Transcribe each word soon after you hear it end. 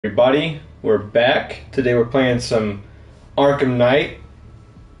Everybody, we're back. Today we're playing some Arkham Knight.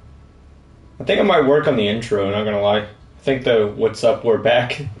 I think I might work on the intro, not gonna lie. I think the what's up, we're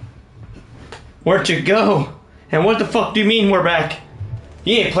back. Where'd you go? And what the fuck do you mean we're back?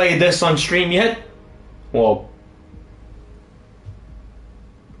 You ain't played this on stream yet? Well,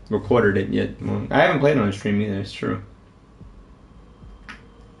 recorded it yet. Well, I haven't played it on stream either, it's true.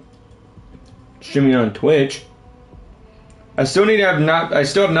 Streaming on Twitch. I still have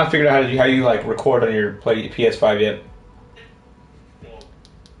not figured out how you like record on your PS5 yet.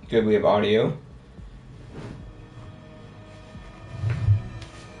 Good, we have audio.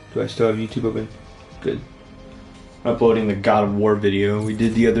 Do I still have YouTube open? Good. Uploading the God of War video we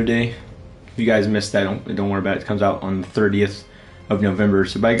did the other day. If you guys missed that, don't worry about it. It comes out on the 30th of November.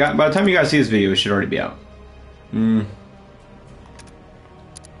 So by the time you guys see this video, it should already be out.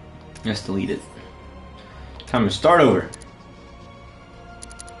 Let's delete it. Time to start over.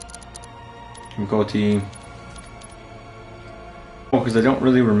 Go to because I don't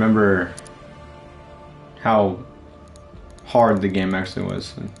really remember how hard the game actually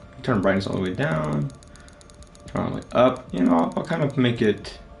was. Turn brightness all the way down, turn all the way up. You know, I'll kind of make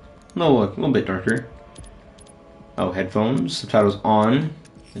it a little bit darker. Oh, headphones, subtitles on.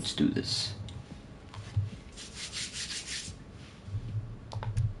 Let's do this.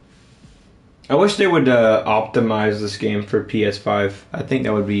 I wish they would optimize this game for PS5. I think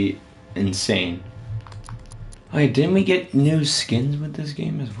that would be insane. Wait, didn't we get new skins with this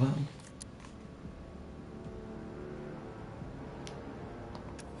game as well?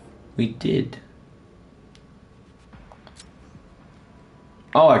 We did.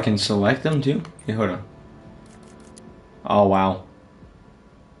 Oh, I can select them too? Okay, hold on. Oh, wow.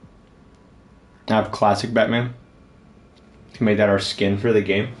 I have classic Batman. Can make that our skin for the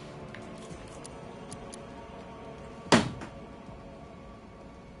game.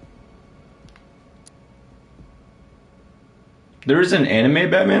 There is an anime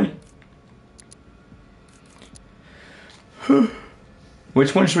Batman?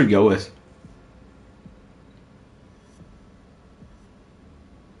 Which one should we go with?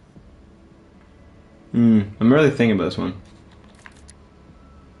 I'm really thinking about this one.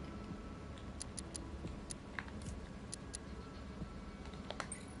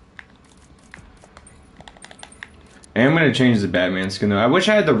 I am gonna change the Batman skin though. I wish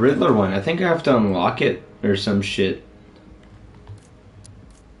I had the Riddler one. I think I have to unlock it or some shit.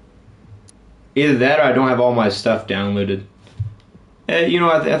 Either that or I don't have all my stuff downloaded. You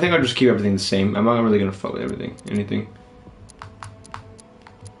know, I think I'll just keep everything the same. I'm not really gonna fuck with anything.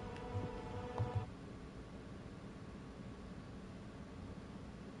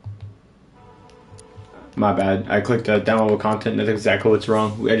 My bad. I clicked downloadable content. That's exactly what's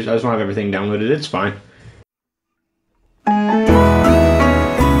wrong. I just want to have everything downloaded. It's fine.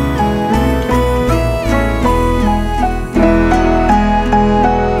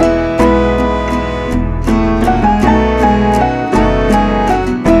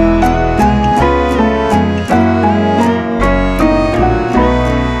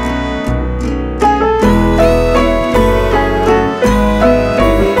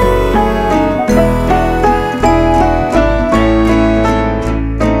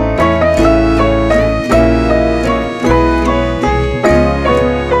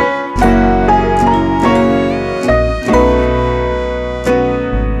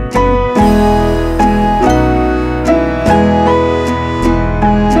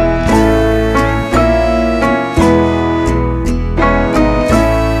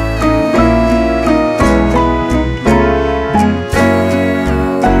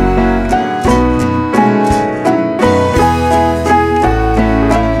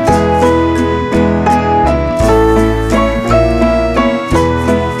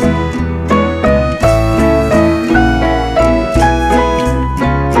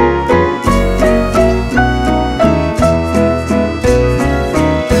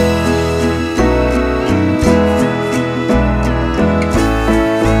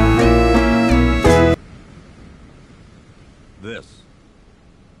 This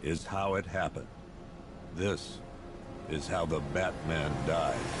is how it happened. This is how the Batman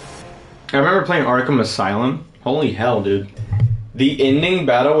died. I remember playing Arkham Asylum. Holy hell, dude. The ending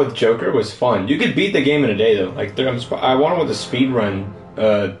battle with Joker was fun. You could beat the game in a day, though. Like, I wonder what the speedrun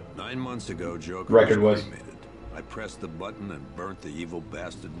 9 months ago, Joker record was. cremated. I pressed the button and burnt the evil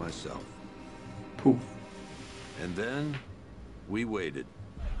bastard myself. Poof. And then, we waited.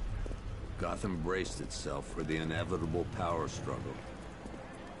 Gotham braced itself for the inevitable power struggle.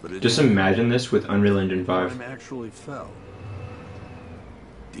 But Just imagine this with Unreal Engine 5. Crime actually fell.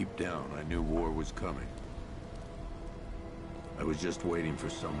 Deep down, I knew war was coming. I was just waiting for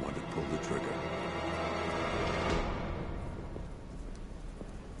someone to pull the trigger.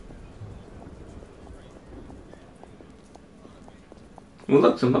 Well,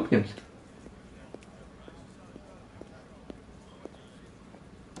 look, some pumpkins.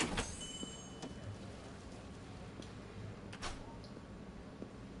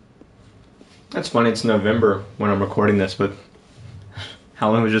 That's funny, it's November when I'm recording this, but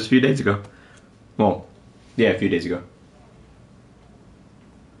Halloween was just a few days ago. Well, yeah, a few days ago.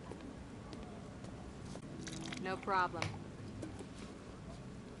 No problem.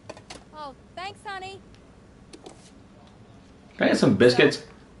 Oh, thanks, honey. Can I get some biscuits? So,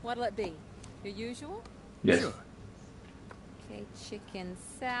 what'll it be? Your usual? Yes. Sure. Okay, chicken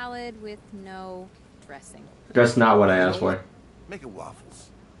salad with no dressing. That's not what I asked for. Make it waffles.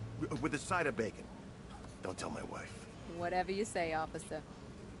 With a side of bacon. Don't tell my wife. Whatever you say, officer.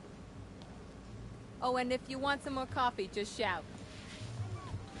 Oh, and if you want some more coffee, just shout.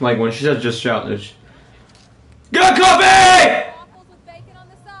 Like when she says just shout, there's... Get a coffee! Waffles with bacon on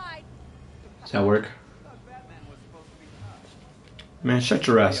the side. Does that work? Man, shut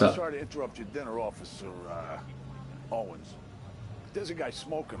your ass I'm up. sorry to interrupt your dinner, Officer Owens. There's a guy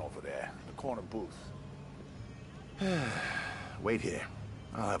smoking over there in the corner booth. Wait here.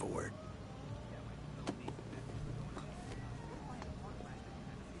 I'll have a word.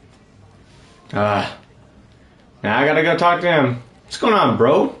 Now I gotta go talk to him. What's going on,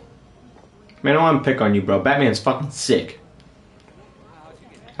 bro? Man, I don't want to pick on you, bro. Batman's fucking sick.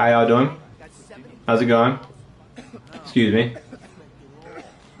 How y'all doing? How's it going? Excuse me.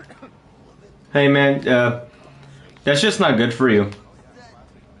 Hey, man, that shit's not good for you.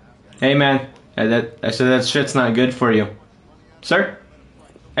 Hey, man, I said that shit's not good for you. Sir?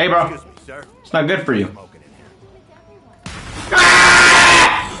 Hey, bro. Excuse me, sir. It's not good for you. Smoking in here.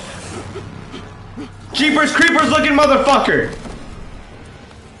 Ah! Jeepers Creepers looking motherfucker!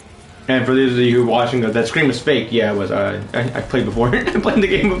 And for those of you who are watching, that scream was fake. Yeah, it was. I played before. I played the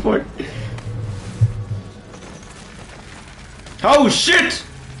game before. Oh shit!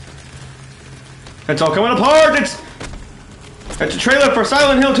 It's all coming apart! It's a trailer for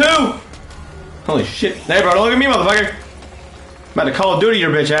Silent Hill 2! Holy shit. Hey bro, don't look at me, motherfucker! I'm about to Call of Duty your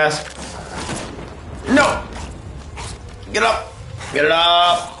bitch ass. No! Get up! Get it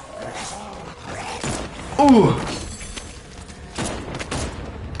up! Ooh!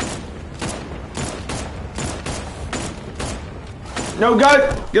 No,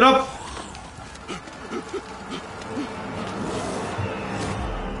 God! Get up!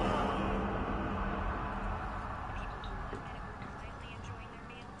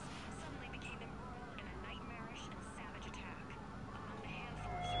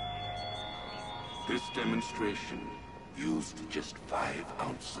 This demonstration used just 5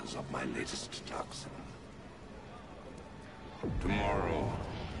 ounces of my latest toxin. Tomorrow,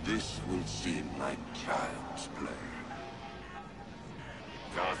 this will seem like child's play.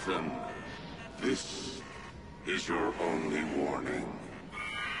 Gotham, this is your only warning.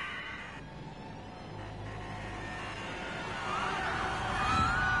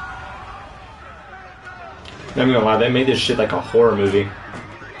 I'm gonna lie, they made this shit like a horror movie.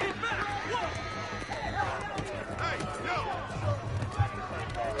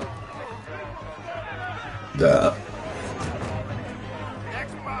 Duh.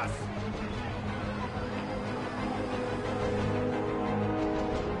 Next bus.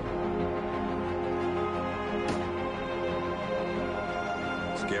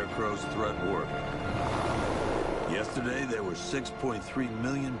 Scarecrow's threat worked. Yesterday, there were 6.3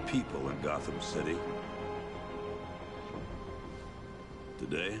 million people in Gotham City.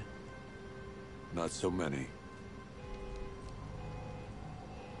 Today, not so many.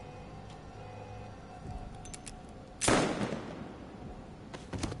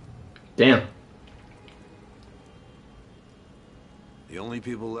 Damn. The only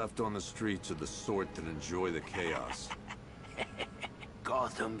people left on the streets are the sort that enjoy the chaos.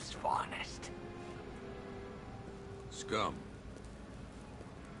 Gotham's finest. Scum.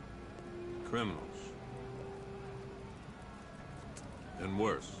 Criminals. And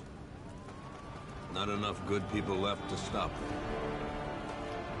worse. Not enough good people left to stop them.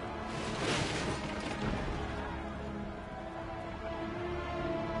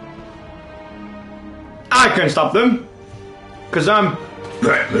 I can stop them! Cause I'm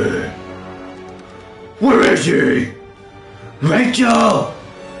Batman. Where is she? Rachel!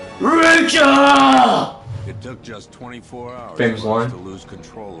 Rachel! It took just 24 hours Famous for us line. to lose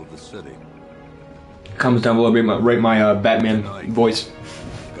control of the city. Comments down below, rate my Batman voice.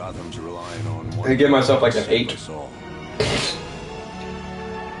 Gotham's relying on one. I give myself like an 8. Us all.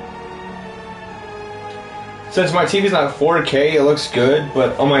 Since my TV's not 4K, it looks good,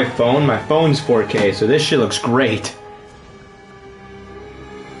 but on my phone's 4K, so this shit looks great.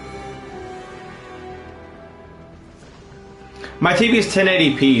 My TV is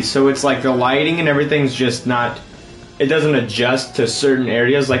 1080p, so it's like the lighting and everything's just not... It doesn't adjust to certain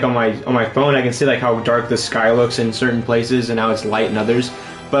areas. Like on my phone, I can see like how dark the sky looks in certain places and how it's light in others.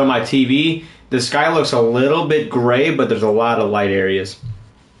 But on my TV, the sky looks a little bit gray, but there's a lot of light areas.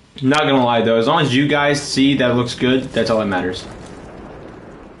 Not gonna lie though, as long as you guys see that it looks good, that's all that matters.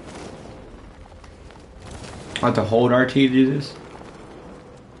 I have to hold RT to do this.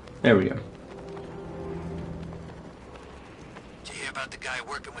 There we go. Did you hear about the guy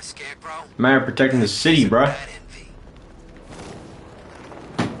working with Scarecrow? Matter of protecting the city, bruh.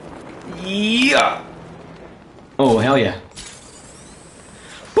 Yeah. Oh hell yeah.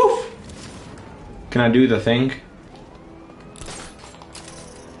 Woof. Can I do the thing?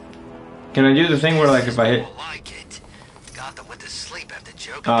 Can I do the thing where like if I hit?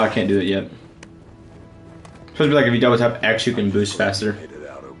 Oh, I can't do it yet. It's supposed to be like if you double tap X, you can boost faster. Made it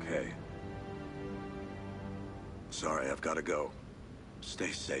out okay. Sorry, I've got to go.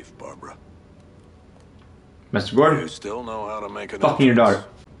 Stay safe, Barbara. Mr. Gordon. You still know how to make an Fucking your daughter.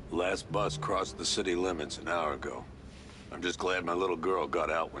 Last bus crossed the city limits an hour ago. I'm just glad my little girl got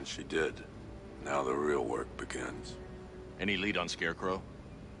out when she did. Now the real work begins. Any lead on Scarecrow?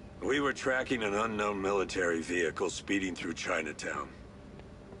 We were tracking an unknown military vehicle speeding through Chinatown.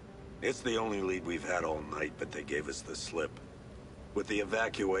 It's the only lead we've had all night, but they gave us the slip. With the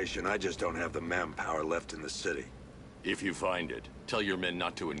evacuation, I just don't have the manpower left in the city. If you find it, tell your men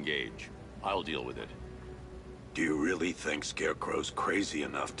not to engage. I'll deal with it. Do you really think Scarecrow's crazy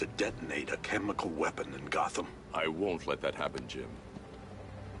enough to detonate a chemical weapon in Gotham? I won't let that happen, Jim.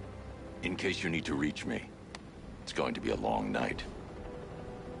 In case you need to reach me, it's going to be a long night.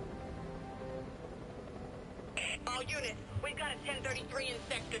 All units, we've got a 1033 in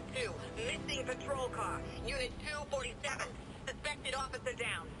Sector 2. Missing patrol car. Unit 247. Suspected officer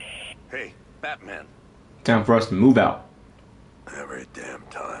down. Hey, Batman. Time for us to move out. Every damn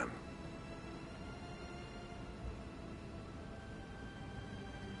time.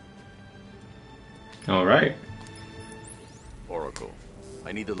 Alright. Oracle,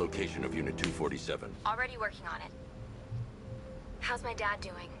 I need the location of Unit 247. Already working on it. How's my dad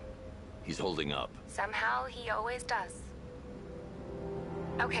doing? He's holding up. Somehow, he always does.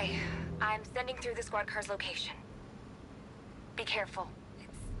 Okay, I'm sending through the squad car's location. Be careful.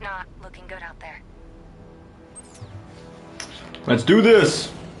 It's not looking good out there. Let's do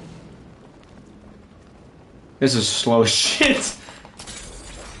this! This is slow shit!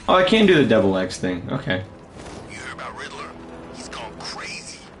 Oh, I can do the double X thing. Okay. You hear about Riddler? He's gone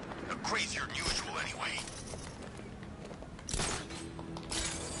crazy. Crazier than usual, anyway.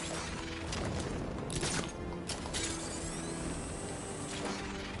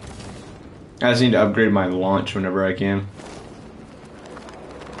 I just need to upgrade my launch whenever I can.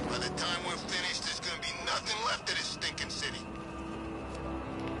 By the time we're finished, there's gonna be nothing left of this stinking city.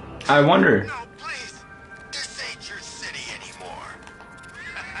 I wonder. No, please. This ain't your city anymore.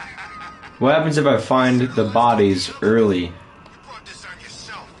 What happens if I find the bodies early? You brought this on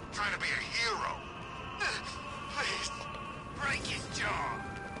yourself, trying to be a hero. Please, break his jaw.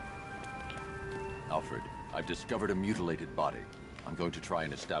 Alfred, I've discovered a mutilated body. I'm going to try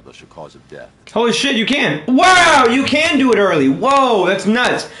and establish a cause of death. Holy shit, you can! Wow, you can do it early! Whoa, that's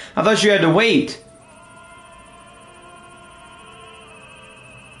nuts! I thought you had to wait.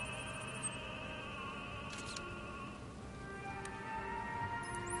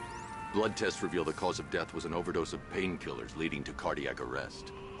 Blood tests reveal the cause of death was an overdose of painkillers leading to cardiac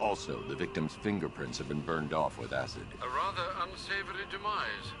arrest. Also, the victim's fingerprints have been burned off with acid. A rather unsavory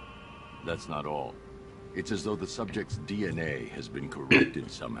demise. That's not all. It's as though the subject's DNA has been corrupted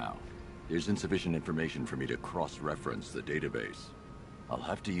somehow. There's insufficient information for me to cross-reference the database. I'll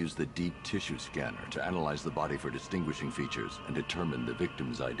have to use the deep tissue scanner to analyze the body for distinguishing features and determine the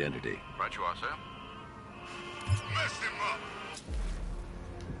victim's identity. Right you are, sir. Mess him up.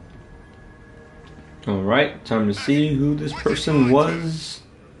 Alright, time to see who this person was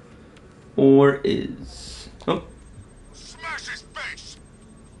or is. Oh. Smash his face.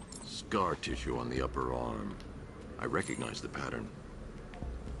 Scar tissue on the upper arm. I recognize the pattern.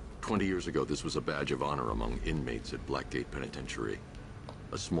 20 years ago, this was a badge of honor among inmates at Blackgate Penitentiary.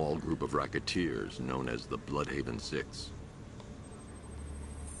 A small group of racketeers known as the Bloodhaven Six.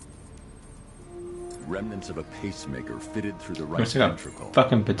 Remnants of a pacemaker fitted through the right Looks like a ventricle.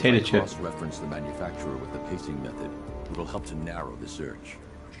 fucking potato If I chip. cross-reference the manufacturer with the pacing method, it will help to narrow the search.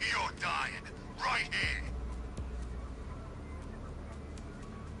 You're dying. Right here.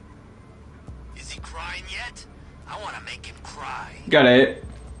 Is he crying yet? I want to make him cry. Got it.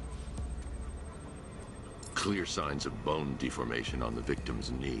 Clear signs of bone deformation on the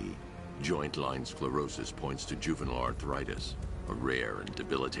victim's knee. Joint line sclerosis points to juvenile arthritis, a rare and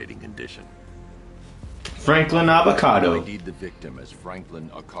debilitating condition. Franklin Avocado. ID'd the victim as Franklin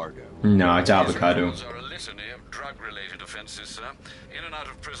Accardo. No, it's Avocado. These are a litany of drug-related offences, sir. In and out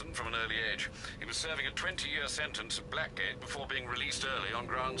of prison from an early age. He was serving a 20-year sentence at Blackgate before being released early on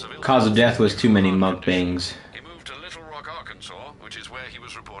grounds of illness. Cause of death was too many mukbangs. He moved to Little Rock, Arkansas, which is where he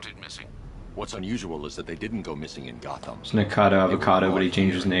was reported missing. What's unusual is that they didn't go missing in Gotham. It's Nakata Avocado, but he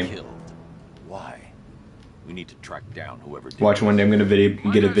changed his name. Killed. Why? We need to track down whoever did Watch one day. I'm gonna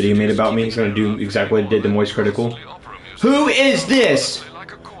get a video made about me. He's gonna do exactly what it did to Moist Critical. Who is this?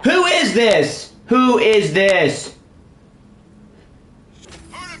 Who is this? Who is this?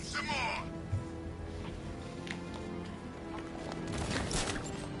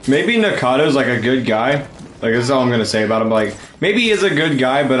 Maybe Nakado's like a good guy. Like, this is all I'm gonna say about him. Like, maybe he is a good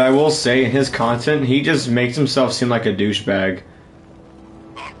guy, but I will say in his content, he just makes himself seem like a douchebag.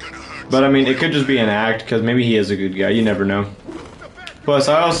 But I mean, it could just be an act, because maybe he is a good guy. You never know. Plus,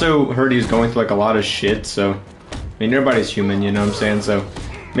 I also heard he's going through like a lot of shit, so I mean, everybody's human, you know what I'm saying? So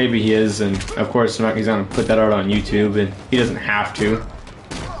maybe he is, and of course, he's gonna put that out on YouTube, and he doesn't have to.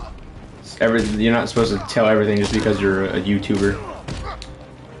 You're not supposed to tell everything just because you're a YouTuber.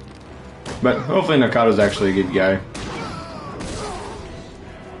 But hopefully, Nakado's actually a good guy.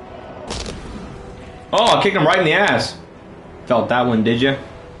 Oh, I kicked him right in the ass. Felt that one, did you?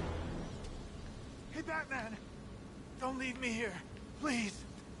 Hey, Batman! Don't leave me here, please.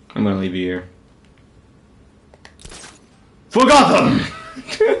 I'm gonna leave you here. For Gotham!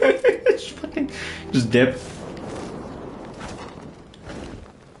 Just dip.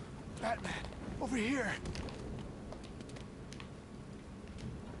 Batman, over here.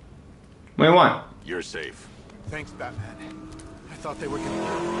 What do you want? You're safe. Thanks, Batman. I thought they were gonna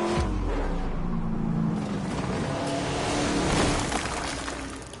kill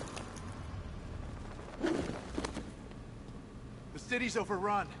me. The city's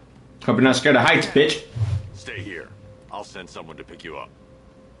overrun. Hope you're not scared of heights, bitch. Stay here. I'll send someone to pick you up.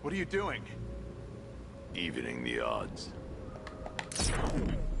 What are you doing? Evening the odds.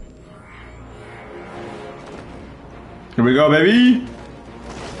 Here we go, baby.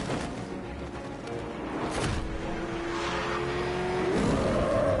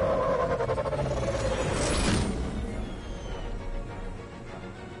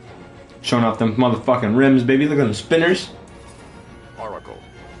 Showing off them motherfucking rims, baby. Look at them spinners. Oracle,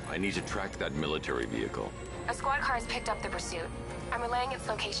 I need to track that military vehicle. A squad car has picked up the pursuit. I'm relaying its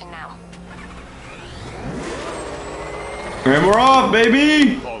location now. And we're off,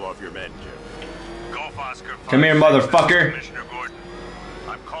 baby! Call off your men, Jim. Golf Oscar. Come here, motherfucker. Commissioner Gordon.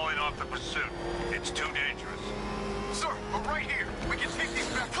 I'm calling off the pursuit. It's too dangerous. Sir, we're right here. We can take these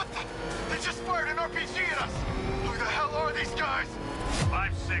back. What the? They just fired an RPG at us. Who the hell are these guys?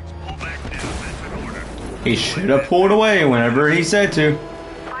 5-6, pull back now. That's an order. He should have pulled away whenever he said to.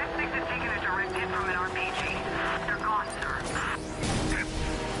 5-6 has taken a direct hit from an RPG. They're gone, sir.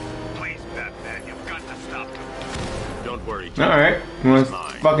 Please, Batman, you've got to stop them. Don't worry, Jim. Alright. You wanna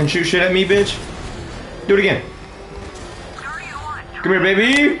fucking shoot shit at me, bitch? Do it again. Come here,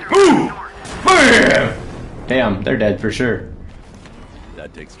 baby! Ooh! Bam! Damn, they're dead for sure.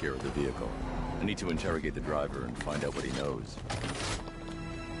 That takes care of the vehicle. I need to interrogate the driver and find out what he knows.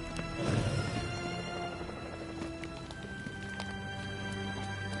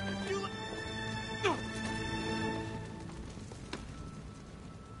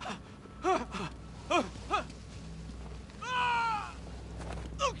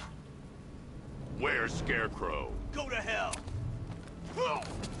 Where's Scarecrow? Go to hell.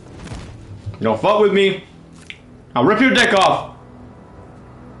 Don't fuck with me. I'll rip your dick off.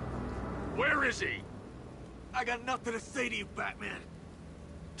 Where is he? I got nothing to say to you, Batman.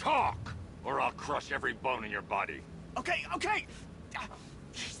 Talk, or I'll crush every bone in your body. Okay, okay.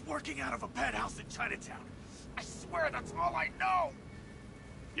 He's working out of a penthouse in Chinatown. I swear that's all I know.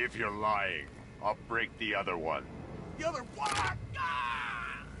 If you're lying, I'll break the other one. The other one.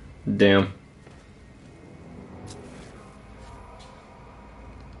 Ah! Damn.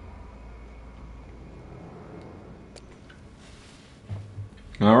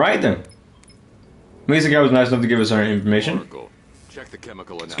 Alright then. At least the guy was nice enough to give us our information. Oracle, check the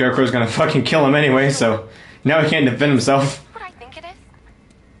chemical analysis. Scarecrow's gonna fucking kill him anyway, so now he can't defend himself. What I think it is?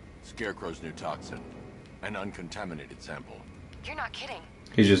 Scarecrow's new toxin. An uncontaminated sample. You're not kidding.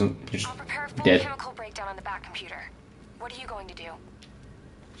 He's just I'll prepare a full dead. chemical breakdown on the back computer. What are you going to do?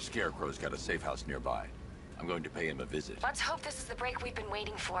 Scarecrow's got a safe house nearby. I'm going to pay him a visit. Let's hope this is the break we've been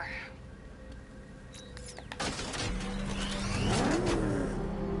waiting for.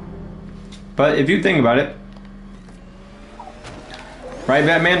 But if you think about it, right,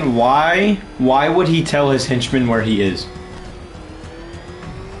 Batman? Why would he tell his henchmen where he is?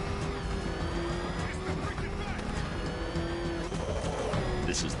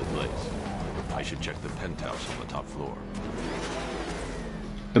 This is the place. I should check the penthouse on the top floor.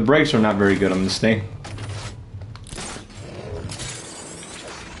 The brakes are not very good on this thing.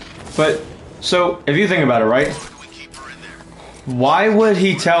 But, so, if you think about it, right? Why would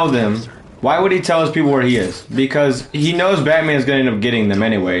he tell them? Why would he tell his people where he is? Because he knows Batman's gonna end up getting them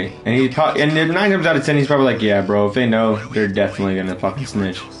anyway. And he's probably, and 9 times out of 10, he's probably like, yeah, bro, if they know, they're definitely gonna fucking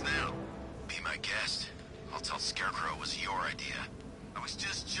snitch. Be my guest. I'll tell Scarecrow it was your idea. I was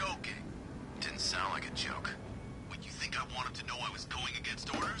just joking. Didn't sound like a joke. What, you think I want him to know I was going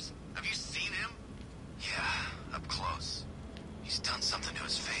against orders? Have you seen him? Yeah, up close. He's done something to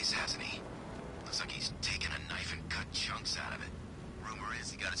his face, hasn't he? Looks like he's taken a knife and cut chunks out of it. Rumor is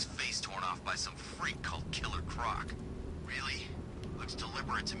he got his face torn off by some freak called Killer Croc. Really? Looks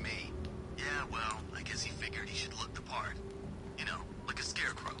deliberate to me. Yeah, well, I guess he figured he should look the part. You know, like a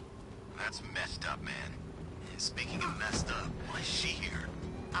scarecrow. That's messed up, man. And speaking of messed up, why is she here?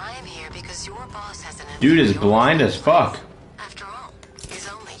 I am here because your boss has an... Dude is blind as fuck. After all, he's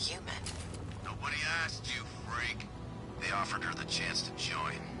only human. Nobody asked you, freak. They offered her the chance to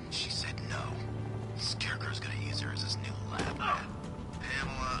join. She said no. Scarecrow's gonna use her as his new lab rat.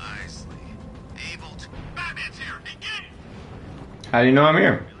 Pamela Isley. Able to... Batman's here! Engage! How do you know I'm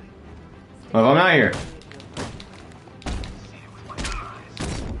here? Well, I'm not here.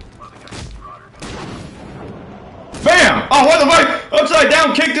 Bam! Oh, what the fuck? Upside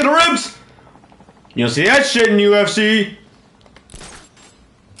down kick to the ribs! You don't see that shit in UFC.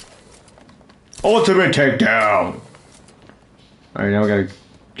 Ultimate takedown. Alright, now we gotta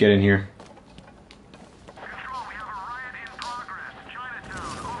get in here.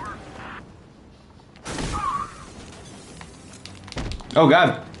 Oh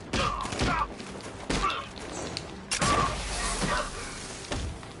god.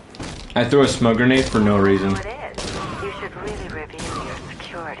 I threw a smoke grenade for no reason. It is. You should really review your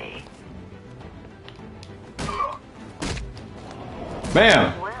security.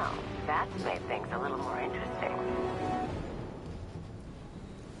 Bam! Well, that's made things a little more interesting.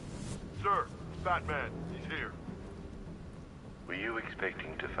 Sir, Batman, he's here. Were you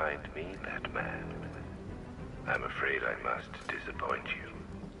expecting to find me, Batman? I'm afraid I must disappoint you.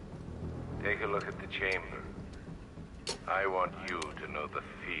 Take a look at the chamber. I want you to know the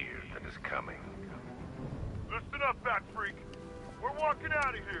fear that is coming. Listen up, Bat Freak. We're walking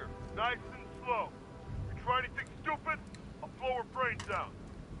out of here, nice and slow. You try anything stupid, I'll blow her brains out.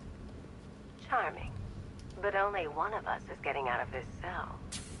 Charming. But only one of us is getting out of this cell.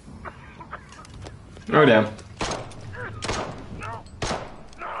 Oh damn. No!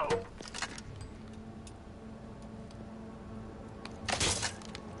 No!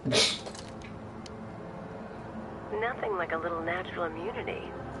 Nothing like a little natural immunity.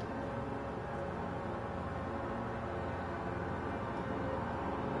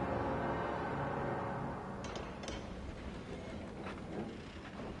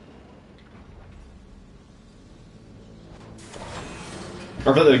 I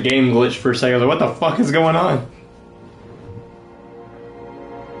thought the game glitched for a second. I was like, what the fuck is going on?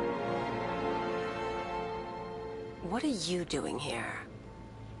 What are you doing here?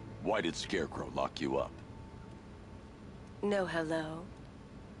 Why did Scarecrow lock you up? No hello.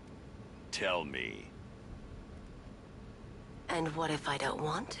 Tell me. And what if I don't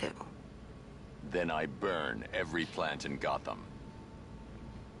want to? Then I burn every plant in Gotham.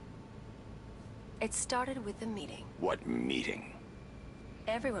 It started with a meeting. What meeting?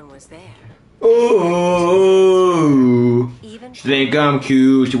 Everyone was there. Oh, Even she think I'm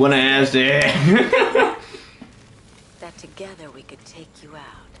cute. She wanna ask that. that together we could take you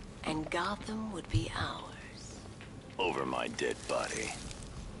out, and Gotham would be ours. Over my dead body.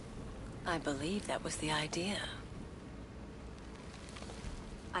 I believe that was the idea.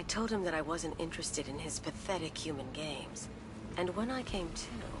 I told him that I wasn't interested in his pathetic human games, and when I came to,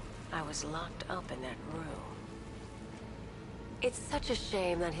 I was locked up in that room. It's such a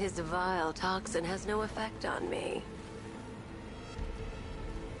shame that his vile toxin has no effect on me.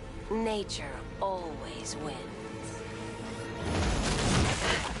 Nature always wins.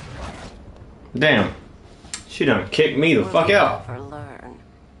 Damn. She done kicked me the fuck out. Never learn.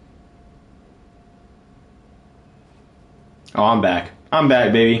 Oh, I'm back. I'm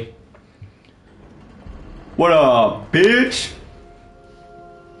back, baby. What up, bitch?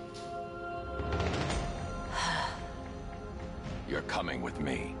 You're coming with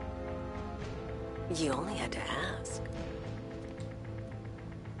me. You only had to ask.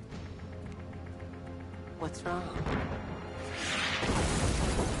 What's wrong?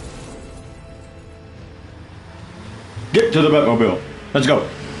 Get to the Batmobile. Let's go.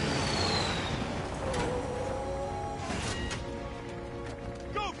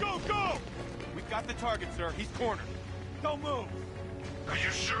 Go, go, go! We've got the target, sir. He's cornered. Don't move. Are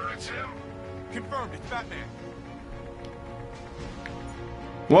you sure it's him? Confirmed, it's Batman.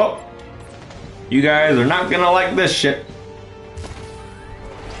 Well, you guys are not gonna like this shit.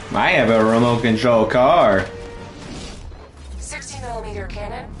 I have a remote control car. 60mm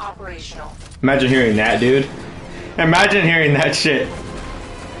cannon operational. Imagine hearing that, dude. Imagine hearing that shit.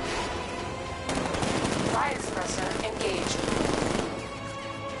 Fire suppressor engaged.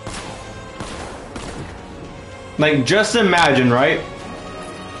 Like, just imagine, right?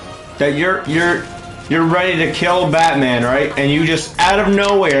 That you're ready to kill Batman, right? And you just out of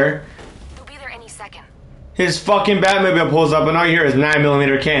nowhere, He'll be there any second. his fucking Batmobile pulls up, and all you hear is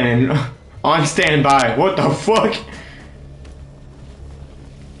 9mm cannon on standby. What the fuck?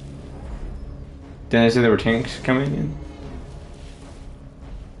 Did I say there were tanks coming in?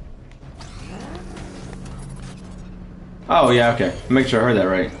 Oh yeah, okay. Make sure I heard that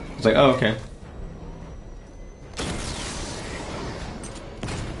right. It's like, oh okay.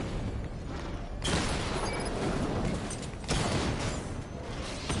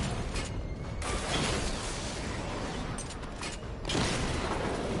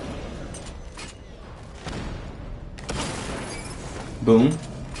 Boom.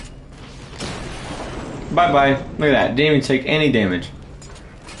 Bye-bye. Look at that. Didn't even take any damage.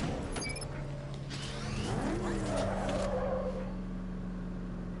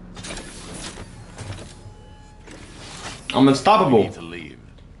 I'm unstoppable. Need to leave.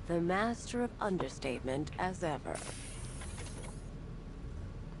 The master of understatement as ever.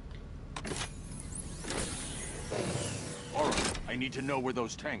 Aura, I need to know where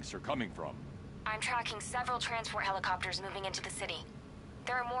those tanks are coming from. I'm tracking several transport helicopters moving into the city.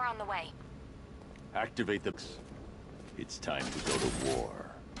 There are more on the way. Activate the... It's time to go to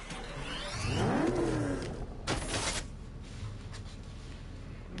war.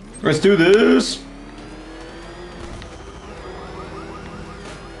 Let's do this.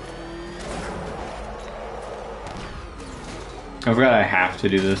 I forgot I have to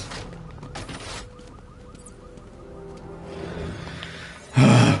do this.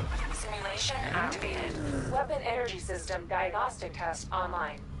 Simulation activated. Weapon energy system diagnostic test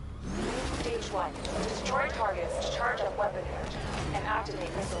online. Stage 1. Destroy targets to charge up weapon energy and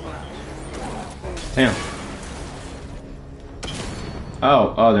activate missile barrage. Damn.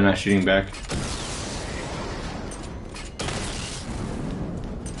 Oh, they're not shooting back.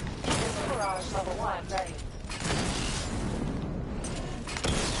 Missile barrage level 1 ready.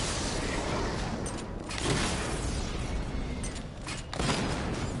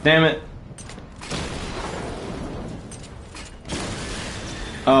 Damn it.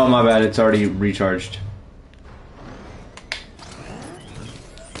 Oh, my bad. It's already recharged.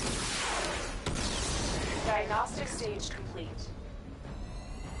 Diagnostic stage complete.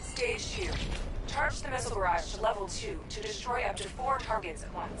 Stage 2. Charge the missile barrage to level 2 to destroy up to 4 targets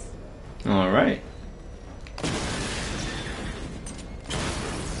at once. Alright.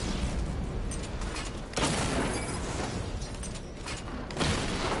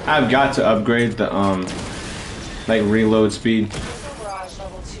 I've got to upgrade the, like, reload speed. Missile barrage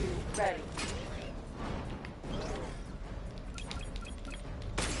level 2 ready.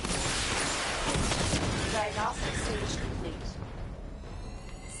 Diagnostic stage complete.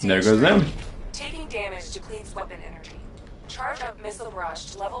 There goes them. Taking damage depletes weapon energy. Charge up missile barrage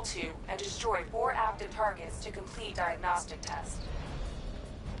to level 2 and destroy 4 active targets to complete diagnostic test.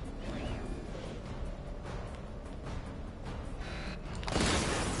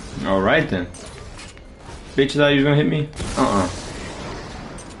 Alright then. Bitch, thought you was gonna hit me?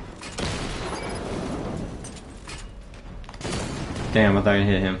 Damn, I thought I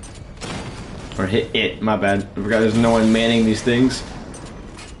hit him. Or hit it, my bad. I forgot there's no one manning these things.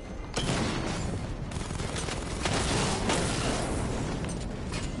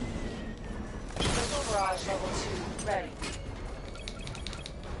 Missile barrage level 2 ready.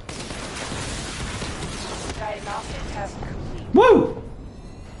 Diagnostic test complete. Woo!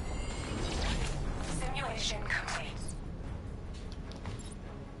 Simulation complete.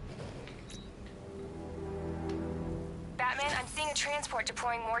 Batman, I'm seeing a transport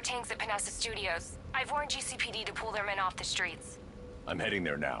deploying more tanks at Panessa Studios. I've warned GCPD to pull their men off the streets. I'm heading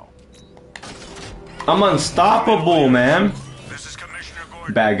there now. I'm unstoppable, man. This is Commissioner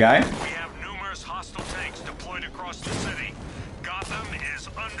Gordon. Bad guy. We have numerous hostile tanks deployed across the city. Gotham is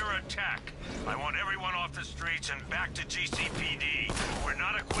under attack. I want everyone streets and back to GCPD. We're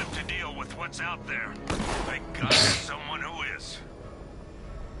not equipped to deal with what's out there. Thank God there's someone who is.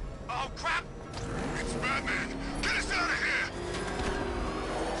 Oh, crap! It's Batman! Get us out of here!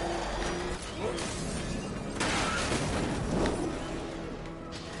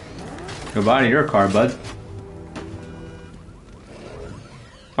 Goodbye to your car, bud.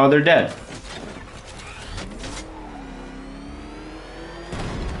 Oh, they're dead.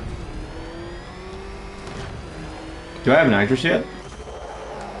 Do I have nitrous yet?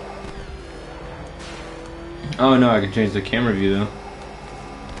 Oh no, I can change the camera view though.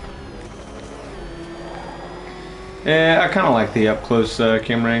 Yeah, I kind of like the up close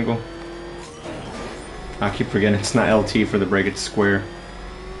camera angle. I keep forgetting it's not LT for the break, it's square.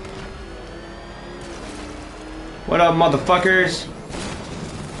 What up, motherfuckers?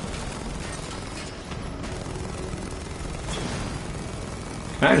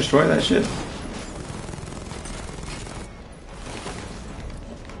 Can I destroy that shit?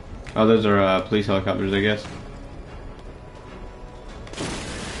 Oh, those are police helicopters, I guess.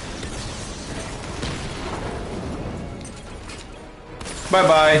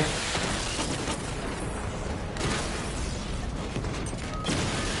 Bye-bye.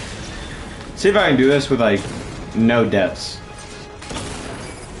 See if I can do this with, like, no deaths.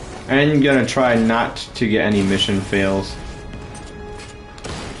 And I'm gonna try not to get any mission fails.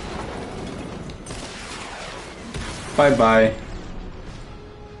 Bye-bye.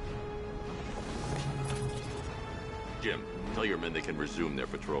 Jim, tell your men they can resume their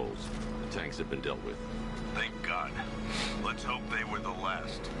patrols. The tanks have been dealt with. Thank God. Let's hope they were the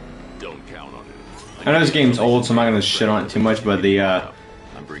last. Don't count on it. I know this game's old, so I'm not gonna shit on it too much, but the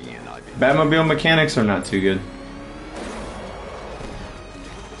I'm bringing in Ivy. Batmobile mechanics are not too good.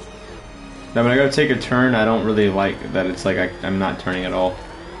 Now when I go to take a turn, I don't really like that it's like I'm not turning at all.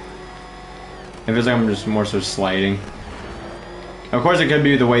 It feels like I'm just more so sliding. Of course, it could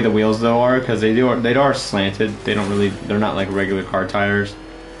be the way the wheels though are, because they are slanted. They're not like regular car tires.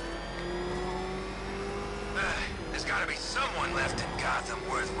 There's gotta be someone left in Gotham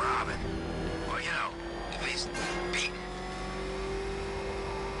worth robbing. Or, you know, at least beating.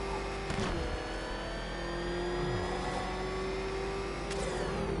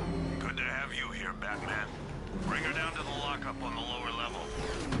 Good to have you here, Batman. Bring her down to the lockup on the lower level.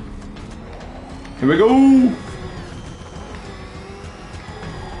 Here we go!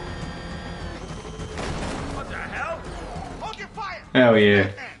 Hell yeah.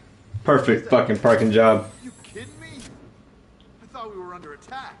 Perfect fucking parking job. You kidding me? I thought we were under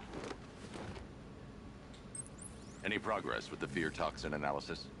attack. Any progress with the fear toxin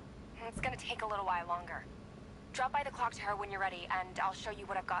analysis? It's gonna take a little while longer. Drop by the clock tower when you're ready, and I'll show you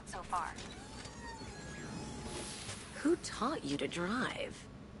what I've got so far. Who taught you to drive?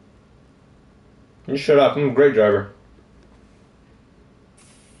 You shut up, I'm a great driver.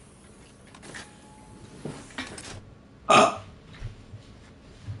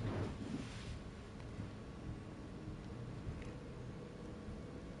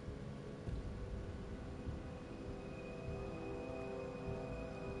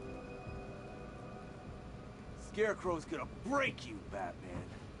 Scarecrow's gonna break you, Batman.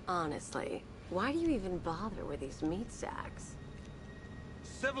 Honestly, why do you even bother with these meat sacks?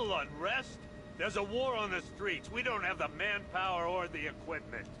 Civil unrest? There's a war on the streets. We don't have the manpower or the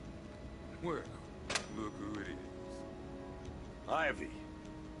equipment. Well, look who it is. Ivy.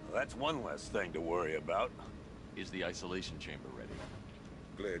 Well, that's one less thing to worry about. Is the isolation chamber ready?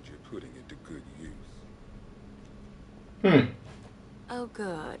 Glad you're putting it to good use. Oh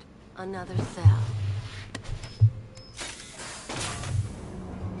good. Another cell.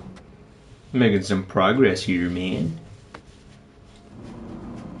 Making some progress here, man.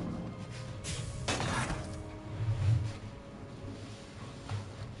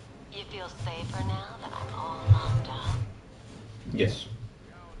 You feel safer now that I'm all locked up? Yes.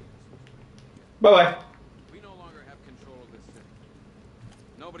 Bye-bye. We no longer have control of this city.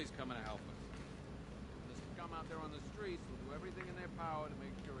 Nobody's coming to help us. The scum out there on the streets will do everything in their power to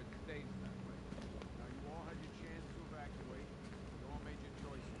make sure it stays that way. Now, you all had your chance to evacuate. You all made your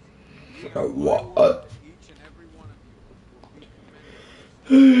choices. What? Each and every one of you will be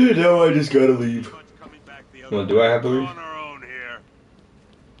commended. No, I just gotta leave. Well, do I have to leave? We're on our own here.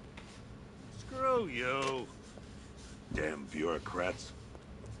 Screw you. Damn bureaucrats.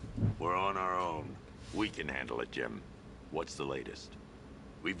 We're on our own. We can handle it, Jim. What's the latest?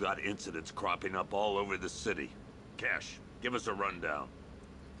 We've got incidents cropping up all over the city. Cash, give us a rundown.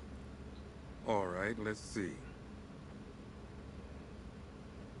 All right, let's see.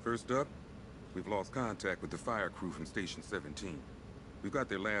 First up, we've lost contact with the fire crew from Station 17. We've got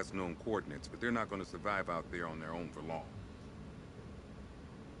their last known coordinates, but they're not going to survive out there on their own for long.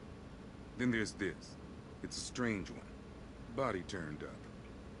 Then there's this. It's a strange one. Body turned up.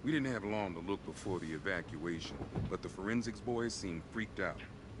 We didn't have long to look before the evacuation, but the forensics boys seemed freaked out.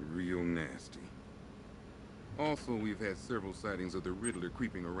 Real nasty. Also, we've had several sightings of the Riddler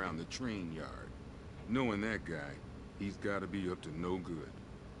creeping around the train yard. Knowing that guy, he's got to be up to no good.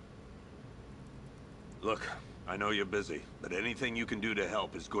 Look, I know you're busy, but anything you can do to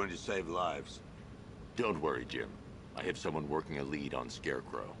help is going to save lives. Don't worry, Jim. I have someone working a lead on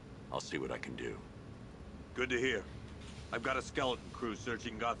Scarecrow. I'll see what I can do. Good to hear. I've got a skeleton crew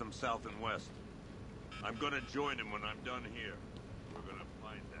searching Gotham South and West. I'm gonna join him when I'm done here. We're gonna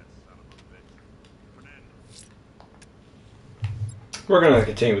find that son of a bitch. Fernando. We're gonna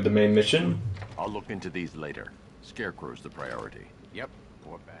continue with the main mission. I'll look into these later. Scarecrow's the priority. Yep,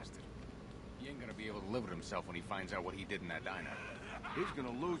 poor bastard. He ain't gonna be able to live with himself when he finds out what he did in that diner. He's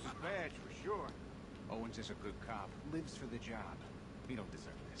gonna lose his badge for sure. Owens is a good cop, lives for the job. He don't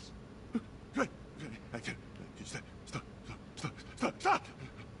deserve this. Stop!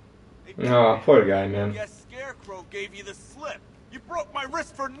 Oh, poor guy, man. Yes, Scarecrow gave you the slip. You broke my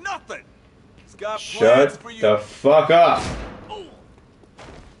wrist for nothing. He's got plans Shut for you. the fuck up. Oh.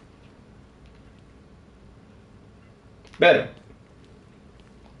 Better.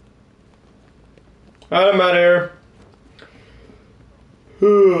 Alright, I'm out of here.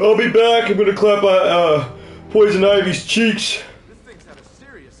 I'll be back. I'm gonna clap my Poison Ivy's cheeks. This thing's had a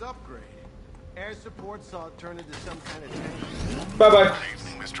serious upgrade. Air support saw it turn into some kind of tank. Bye bye. Good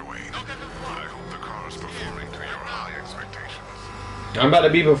evening, Mr. Wayne. I hope the car is performing to your high expectations. I'm about to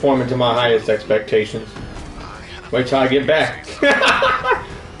be performing to my highest expectations. Wait till I get back.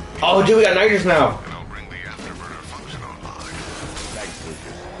 Oh, dude, we got nitrous now. Thanks,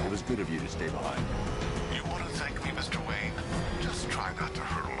 Lucas. It was good of you to stay behind. You want to thank me, Mr. Wayne? Just try not to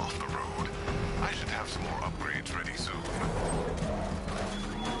hurtle off the road. I should have some more upgrades ready soon.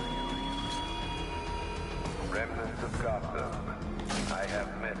 Remnants of Gotham, I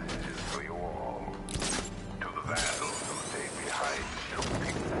have messages for you all. To the vandals who stay behind to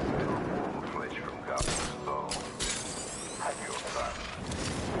pick the warm flesh from Gotham's bones. Have your fun.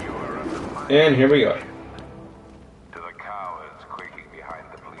 You are under my And here we go. To the cowards quaking behind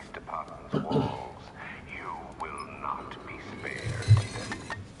the police department's walls, you will not be spared.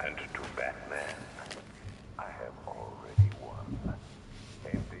 And to Batman, I have already won.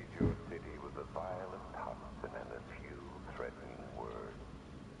 Emptied your city with a violent toxin and a few threatening words.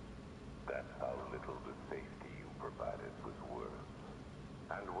 That's how little the safety you provided was worth.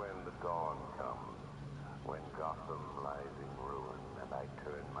 And when the dawn comes, when Gotham lies in ruin and I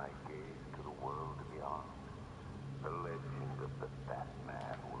turn my gaze to the world beyond, the legend of the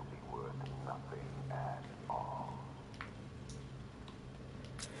Batman will be worth nothing at all.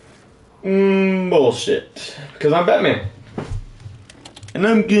 Bullshit. Because I'm Batman. And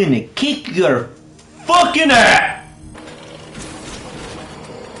I'm gonna kick your fucking ass!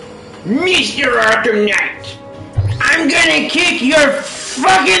 Mr. Arkham Knight! I'm gonna kick your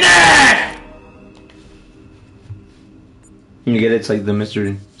fucking ass! You get it? It's like the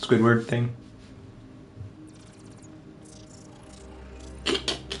Mr. Squidward thing.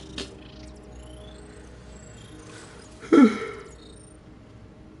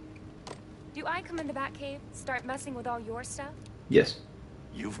 Do I come in the Batcave, start messing with all your stuff? Yes.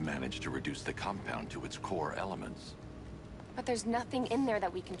 You've managed to reduce the compound to its core elements. But there's nothing in there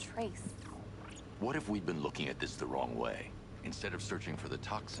that we can trace. What if we've been looking at this the wrong way? Instead of searching for the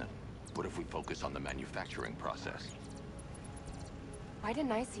toxin, what if we focus on the manufacturing process? Why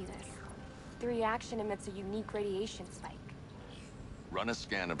didn't I see this? The reaction emits a unique radiation spike. Run a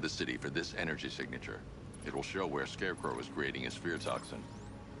scan of the city for this energy signature. It will show where Scarecrow is creating his fear toxin.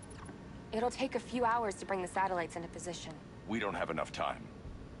 It'll take a few hours to bring the satellites into position. We don't have enough time.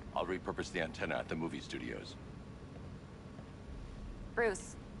 I'll repurpose the antenna at the movie studios.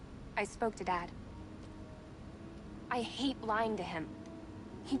 Bruce, I spoke to Dad. I hate lying to him.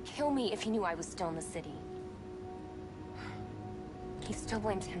 He'd kill me if he knew I was still in the city. He still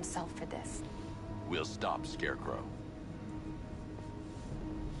blames himself for this. We'll stop Scarecrow.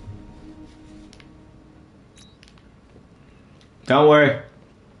 Don't worry.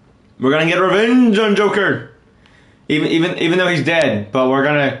 We're gonna get revenge on Joker. Even though he's dead, but we're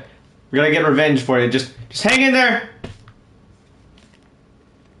gonna get revenge for you. Just hang in there.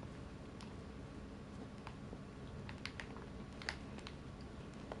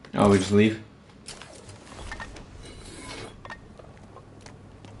 Oh, we just leave.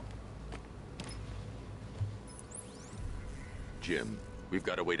 Jim, we've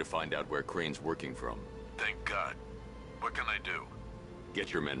got a way to find out where Crane's working from. Thank God. What can I do?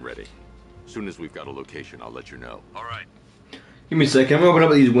 Get your men ready. Soon as we've got a location, I'll let you know. All right. Give me a second. I'm gonna open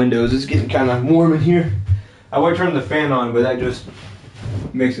up these windows. It's getting kind of warm in here. I would turn the fan on, but that just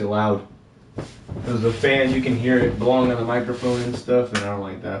makes it loud. Because the fan, you can hear it blowing on the microphone and stuff, and I don't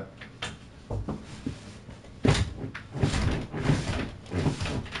like that.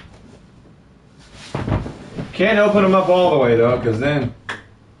 Can't open them up all the way though, because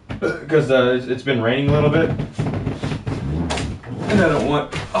it's been raining a little bit, and I don't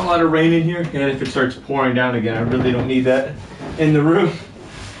want a lot of rain in here. And if it starts pouring down again, I really don't need that in the room.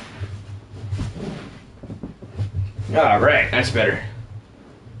 All right, that's better.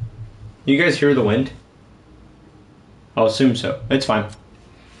 You guys hear the wind? I'll assume so. It's fine.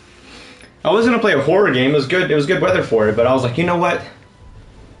 I was gonna play a horror game. It was good. It was good weather for it, but I was like, you know what?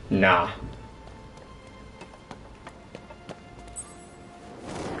 Nah.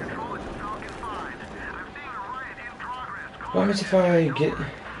 What happens if I get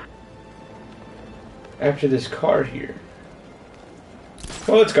after this car here?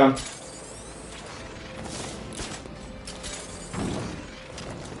 Oh, it's gone.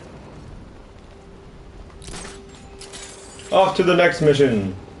 Off to the next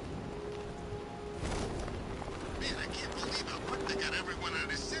mission. Man, I can't believe how quick they got everyone out of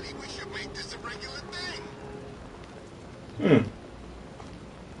the city. We should make this a regular thing.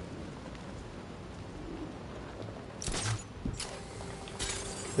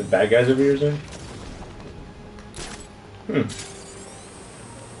 The bad guys over here, sir?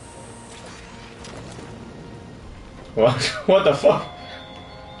 What? What the fuck?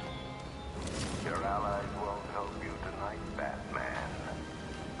 Your allies won't help you tonight, Batman.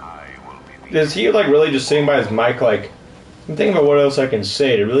 I will be. Is he like really just sitting by his mic like, I'm thinking about what else I can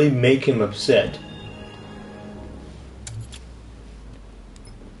say to really make him upset.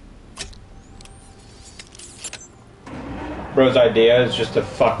 Bro's idea is just to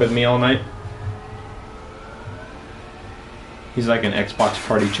fuck with me all night. He's like an Xbox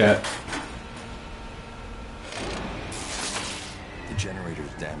party chat. The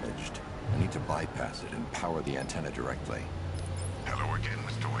generator's damaged. I need to bypass it and power the antenna directly. Hello again,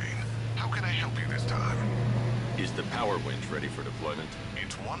 Mr. Wayne. How can I help you this time? Is the power winch ready for deployment?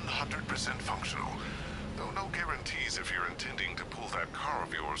 It's 100% functional. Though no guarantees if you're intending to pull that car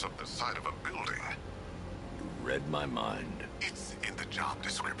of yours up the side of a building. You read my mind. It's in the job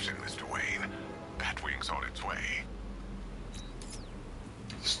description, Mr. Wayne. Batwing's on its way.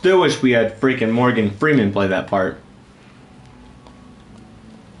 Still wish we had freaking Morgan Freeman play that part.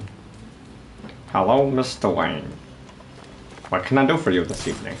 Hello, Mr. Wayne. What can I do for you this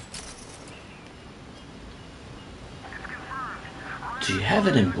evening? Do you have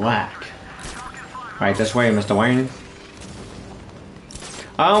it in black? Right this way, Mr. Wayne.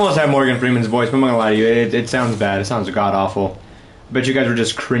 I almost have Morgan Freeman's voice, but I'm not gonna lie to you, it sounds bad. It sounds god-awful. I bet you guys were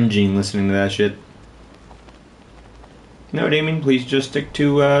just cringing listening to that shit. No, Damien, please just stick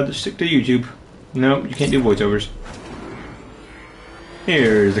to YouTube. No, you can't do voiceovers.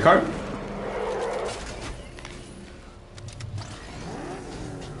 Here's the car.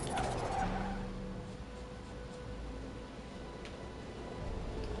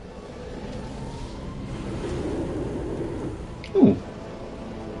 Ooh.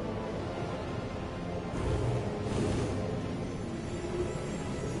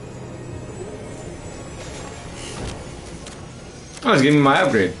 Oh, it's giving me my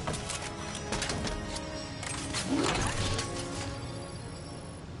upgrade.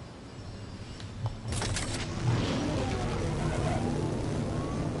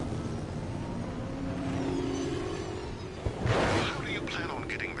 How do you plan on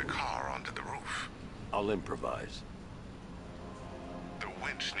getting the car onto the roof? I'll improvise. The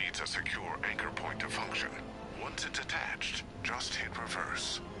winch needs a secure anchor point to function. Once it's attached, just hit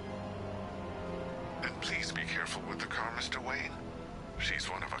reverse. And please be careful with the car, Mr. Wayne. She's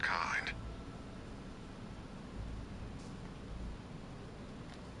one of a kind.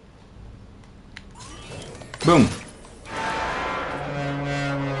 Boom.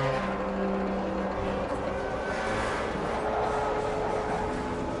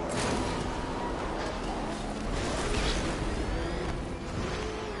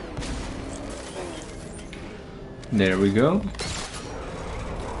 There we go.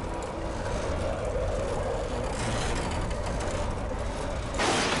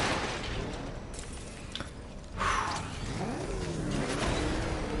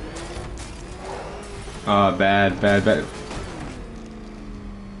 Bad.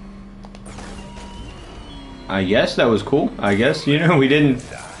 I guess that was cool. I guess, you know, we didn't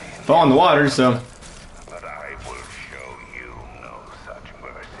fall in the water, so. But I will show you no such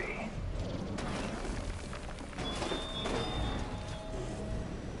mercy.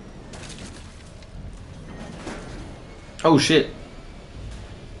 Oh shit.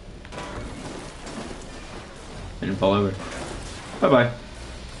 I didn't fall over. Bye bye.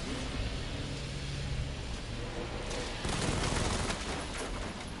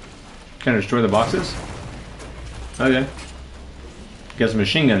 Can I destroy the boxes? Okay. Guess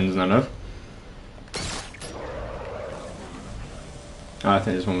machine guns not enough. Oh, I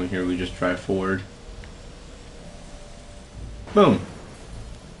think this one here we just drive forward. Boom.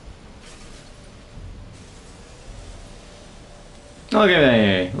 Look at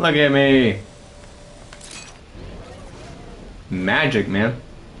me! Look at me! Magic, man.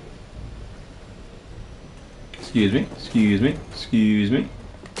 Excuse me. Excuse me. Excuse me.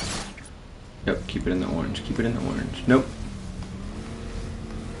 Yep, keep it in the orange. Keep it in the orange. Nope.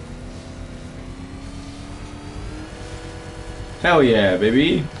 Hell yeah,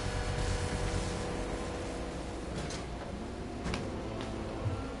 baby.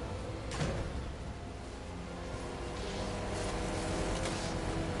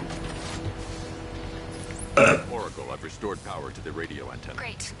 Oracle, I've restored power to the radio antenna.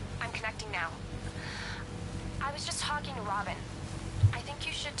 Great. I'm connecting now. I was just talking to Robin. I think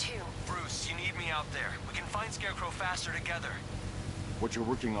you should too. Bruce, you need me out there. We can find Scarecrow faster together. What you're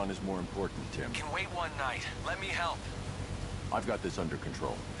working on is more important, Tim. Can wait one night. Let me help. I've got this under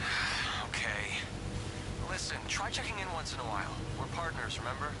control. Okay. Listen, try checking in once in a while. We're partners,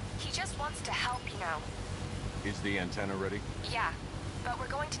 remember? He just wants to help, you know. Is the antenna ready? Yeah, but we're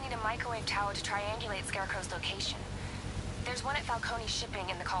going to need a microwave tower to triangulate Scarecrow's location. There's one at Falcone's shipping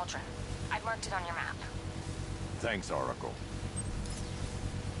in the Cauldron. I've marked it on your map. Thanks, Oracle.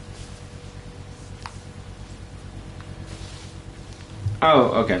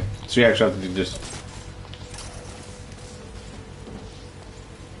 Oh, okay. So you actually have to do this.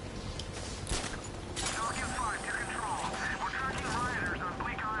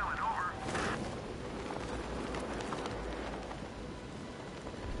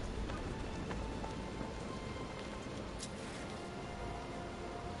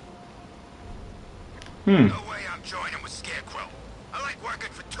 No way I'm joining with Scarecrow. I like working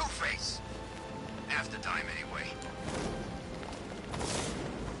for Two-Face. Half the time, anyway.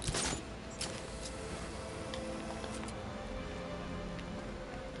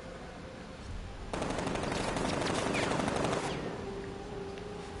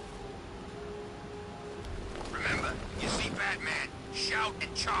 Remember, you see Batman, shout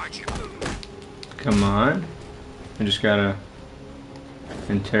and charge him. Come on. I just gotta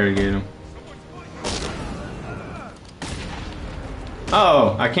interrogate him.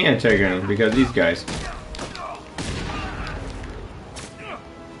 Oh, I can't interrogate him because these guys.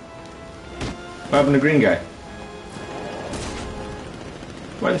 What happened to the green guy?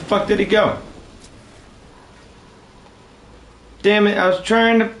 Where the fuck did he go? Damn it, I was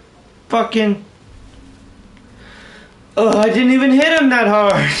trying to fucking... Oh, I didn't even hit him that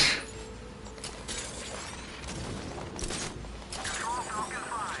hard.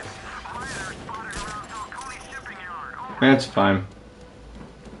 That's fine.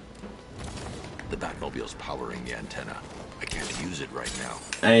 The Batmobile's powering the antenna. I can't use it right now.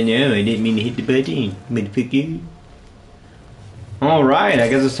 I know, I didn't mean to hit the button. Motherfucker. Alright, I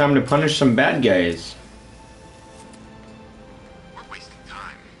guess it's time to punish some bad guys. We're wasting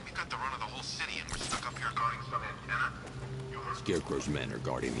time. We've got the run of the whole city and we're stuck up here guarding some antenna. Scarecrow's men are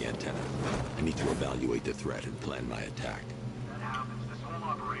guarding the antenna. I need to evaluate the threat and plan my attack. That happens, this whole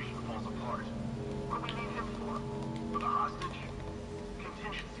operation falls apart. What do we need him for? For the hostage?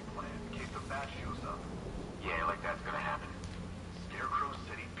 Contingency plan in case the bat shows up. Yeah, like that's gonna happen. Scarecrow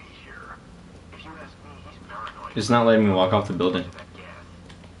said he'd be here. If you ask me, he's paranoid. It's not letting me walk off the building.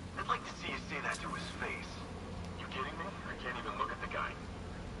 I'd like to see you say that to his face. You kidding me? I can't even look at the guy.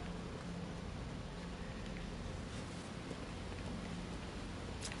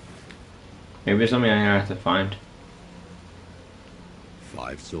 Maybe it's something I have to find.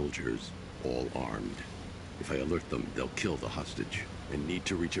 5 soldiers, all armed. If I alert them, they'll kill the hostage. And need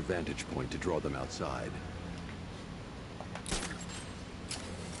to reach a vantage point to draw them outside.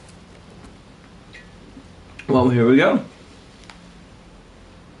 Well, here we go.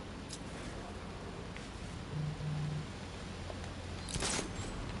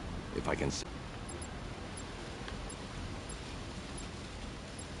 If I can...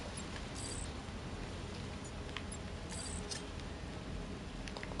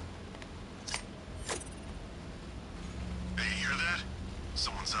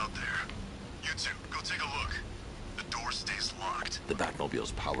 Someone's out there. You two, go take a look. The door stays locked. The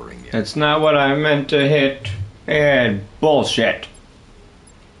Batmobile's powering it. That's not what I meant to hit. And bullshit.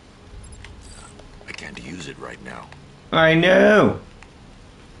 I can't use it right now. I know.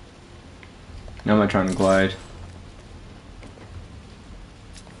 Now I'm not trying to glide.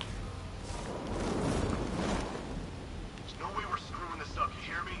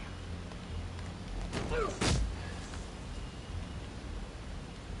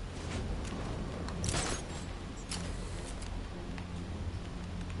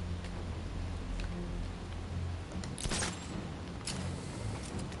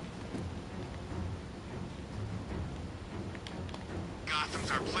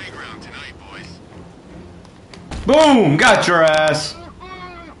 playground tonight, boys. Boom! Got your ass.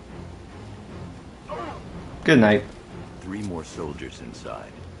 Good night. 3 more soldiers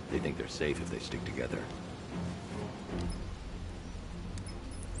inside. They think they're safe if they stick together.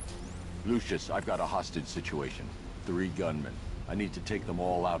 Lucius, I've got a hostage situation. 3 gunmen. I need to take them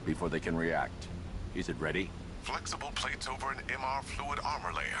all out before they can react. Is it ready? Flexible plates over an MR fluid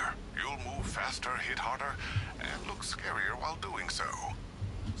armor layer. You'll move faster, hit harder, and look scarier while doing so.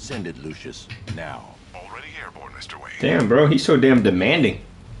 Send it, Lucius. Now. Already airborne, Mr. Wayne. Damn, bro, he's so damn demanding.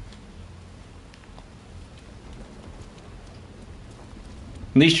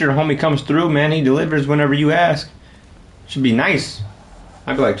 At least your homie comes through, man. He delivers whenever you ask. Should be nice.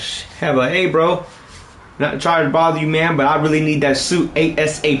 I'd be like, have a, hey, bro. Not trying to bother you, man, but I really need that suit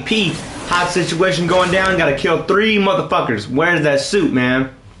ASAP. Hot situation going down. Gotta kill 3 motherfuckers. Where's that suit,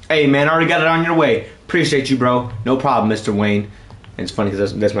 man? Hey, man, I already got it on your way. Appreciate you, bro. No problem, Mr. Wayne. And it's funny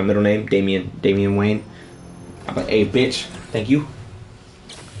because that's my middle name, Damian Wayne. I'm like, hey, bitch. Thank you.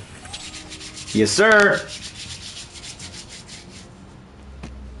 Yes, sir.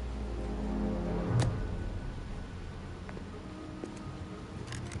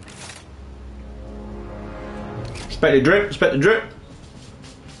 Respect the drip, respect the drip.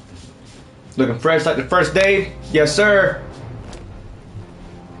 Looking fresh like the first day. Yes, sir.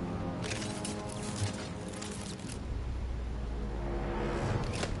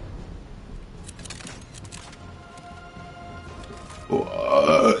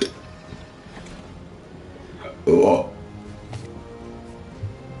 What? Oh.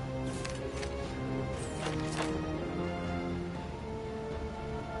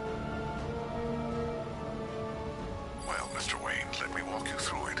 Well, Mr. Wayne, let me walk you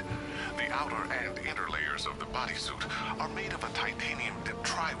through it. The outer and inner layers of the bodysuit are made of a titanium-dipped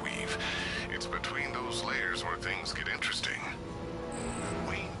tri-weave. It's between those layers where things get interesting.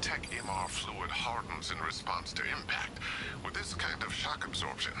 Wayne Tech MR fluid hardens in response to impact. With this kind of shock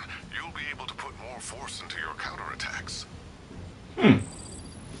absorption, you'll be able to put more force into your counterattacks.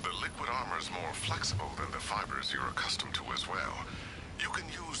 The liquid armor is more flexible than the fibers you're accustomed to as well. You can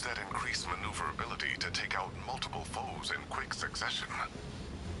use that increased maneuverability to take out multiple foes in quick succession.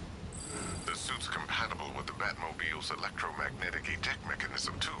 The suit's compatible with the Batmobile's electromagnetic eject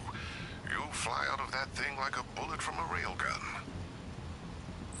mechanism too. You'll fly out of that thing like a bullet from a railgun.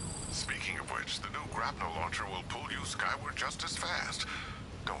 Speaking of which, the new grapnel launcher will pull you skyward just as fast.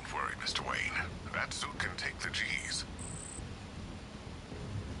 Don't worry, Mr. Wayne. That suit can take the G's.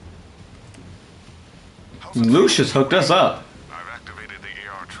 Lucius hooked us up. I've activated the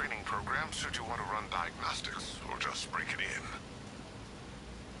AR training program should you want to run diagnostics or just break it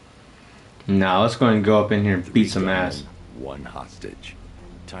in. Now let's go and go up in here and beat some ass. 1 hostage.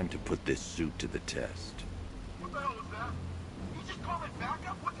 Time to put this suit to the test. What the hell was that? You just call it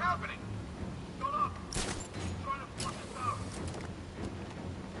backup? What's happening? Shut up. I'm trying to force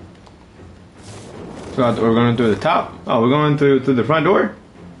this out. So we're going through the top. Oh, we're going through the front door.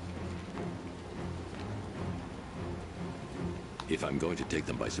 If I'm going to take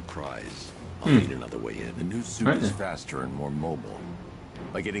them by surprise, I'll need another way in. The new suit is faster and more mobile.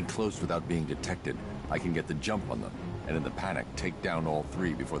 By getting close without being detected, I can get the jump on them, and in the panic, take down all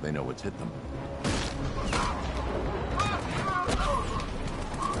 3 before they know what's hit them.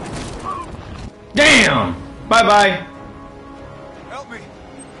 Damn! Bye-bye. Help me.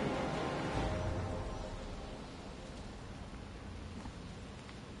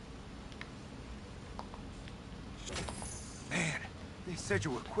 Man, they said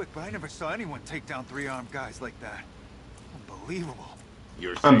you were quick, but I never saw anyone take down 3 armed guys like that. Unbelievable.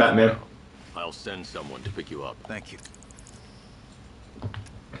 You're I'm safe Batman. now. I'll send someone to pick you up. Thank you.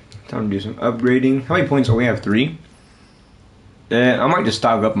 Time to do some upgrading. How many points do we have? 3? I might just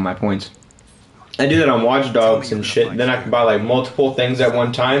stock up on my points. I do that on Watch Dogs and shit. Then I can buy like multiple things at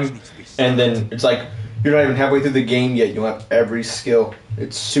one time. And then it's like you're not even halfway through the game yet. You'll have every skill.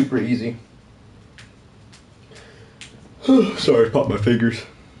 It's super easy. Sorry, popped my fingers.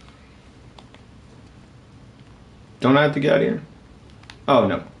 Don't I have to get out of here? Oh,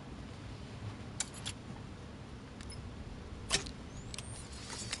 no.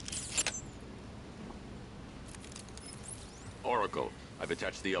 Oracle, I've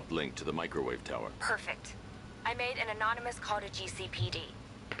attached the uplink to the microwave tower. Perfect. I made an anonymous call to GCPD.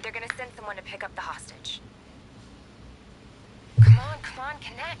 They're gonna send someone to pick up the hostage. Come on,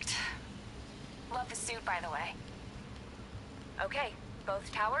 connect. Love the suit, by the way. Okay,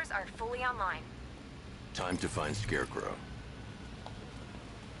 both towers are fully online. Time to find Scarecrow.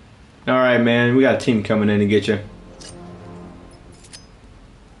 Alright, man. We got a team coming in to get you.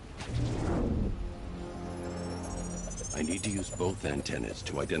 I need to use both earth antennas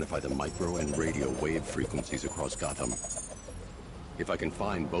to identify the micro and radio wave frequencies across Gotham. If I can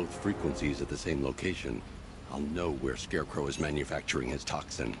find both frequencies at the same location, I'll know where Scarecrow is manufacturing his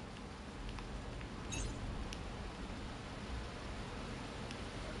toxin.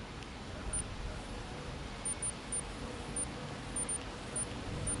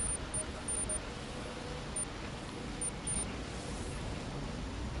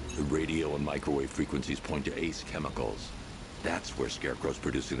 The radio and microwave frequencies point to Ace Chemicals. That's where Scarecrow's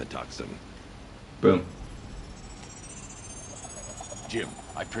producing the toxin. Boom. Jim,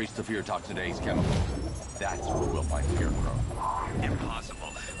 I've traced the fear toxin to Ace Chemicals. That's where we'll find Scarecrow. Impossible.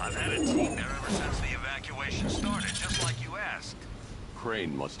 I've had a team there ever since the evacuation started, just like you asked.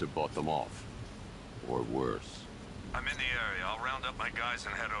 Crane must have bought them off. Or worse. I'm in the area. I'll round up my guys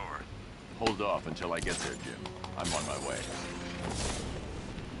and head over. Hold off until I get there, Jim. I'm on my way.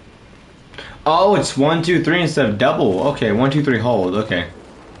 Oh, it's 1, 2, 3 instead of double. Okay, 1, 2, 3, hold. Okay.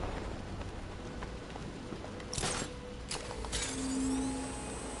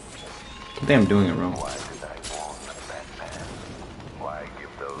 I think I'm doing it wrong.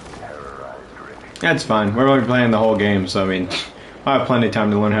 That's fine. We're only playing the whole game, so I mean, I have plenty of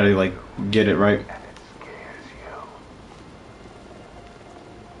time to learn how to like get it right.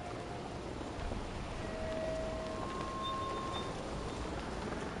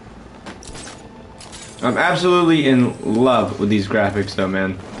 I'm absolutely in love with these graphics though,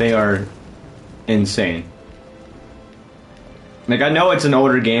 man. They are insane. Like, I know it's an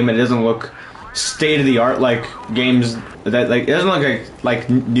older game, it doesn't look state-of-the-art like games that, like, it doesn't look like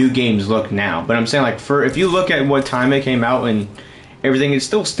new games look now, but I'm saying, like, for if you look at what time it came out and everything, it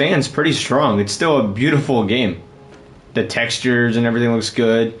still stands pretty strong. It's still a beautiful game. The textures and everything looks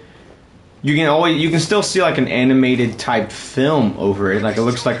good. You can still see like an animated type film over it, like it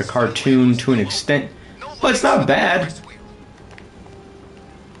looks like a cartoon to an extent. But it's not bad.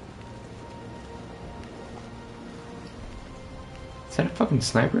 Is that a fucking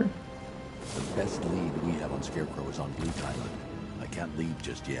sniper? The best lead we have on Scarecrow is on Blue Island. I can't leave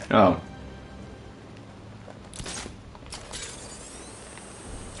just yet. Oh.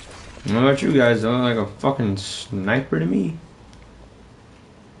 I don't know about you guys, they look like a fucking sniper to me.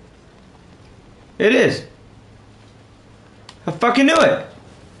 It is. I fucking knew it.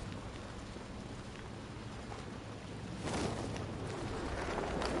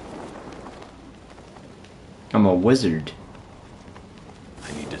 I'm a wizard.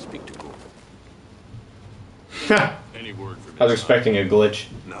 I need to speak to Gordon. Any word from I was expecting a glitch.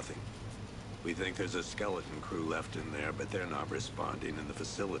 Nothing. We think there's a skeleton crew left in there, but they're not responding and the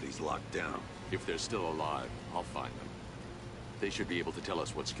facility's locked down. If they're still alive, I'll find them. They should be able to tell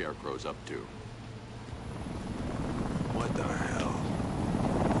us what Scarecrow's up to. What the hell?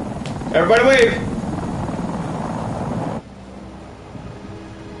 Everybody wave!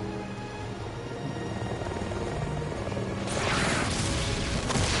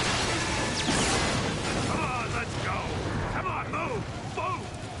 Come on, let's go! Come on, move! Move!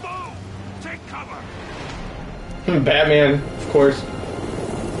 Move! Take cover! Batman, of course.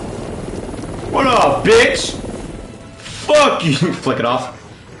 What up, bitch? Fuck you! Flick it off.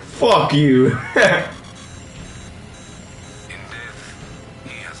 Fuck you.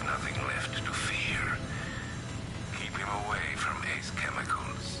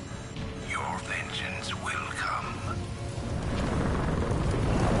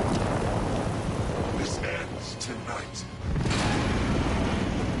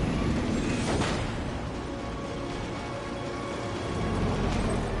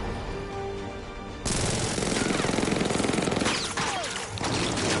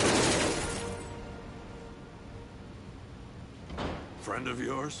 Friend of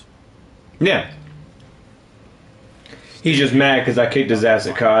yours? Yeah. He's just mad because I kicked his ass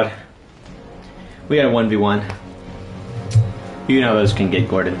at COD. We had a 1v1. You know those can get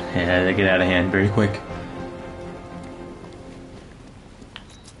Gordon. Yeah, they get out of hand very quick.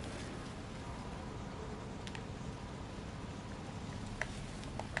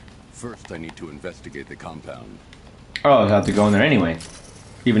 First, I need to investigate the compound. Oh, I'll have to go in there anyway.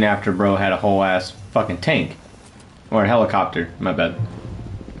 Even after bro had a whole ass fucking tank. Or a helicopter, my bad.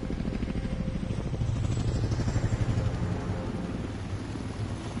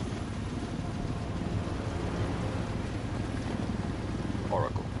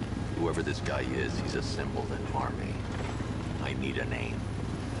 Oracle, whoever this guy is, he's assembled an army. I need a name.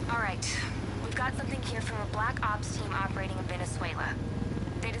 Alright, we've got something here from a Black Ops team operating in Venezuela.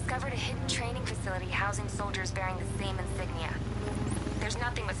 They discovered a hidden training facility housing soldiers bearing the same insignia. There's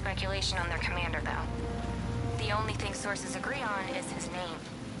nothing but speculation on their commander, though. The only thing sources agree on is his name.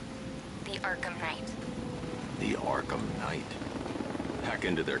 The Arkham Knight. The Arkham Knight? Hack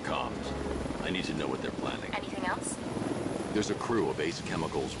into their comms. I need to know what they're planning. Anything else? There's a crew of Ace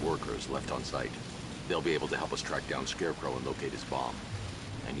Chemicals workers left on site. They'll be able to help us track down Scarecrow and locate his bomb.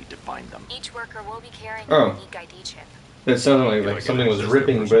 I need to find them. Each worker will be carrying Oh. a unique ID chip. It sounded like something was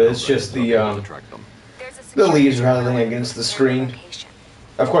ripping, but it's just the leaves rattling against the screen.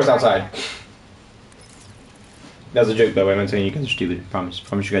 Of course, outside. That was a joke, by the way. I'm not saying you guys are stupid. Promise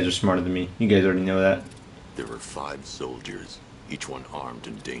you guys are smarter than me. You guys already know that. There are 5 soldiers, each one armed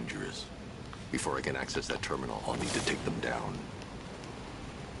and dangerous. Before I can access that terminal, I'll need to take them down.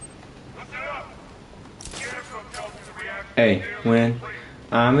 Hey, when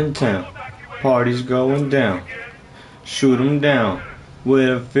I'm in town, party's going down. Shoot 'em down with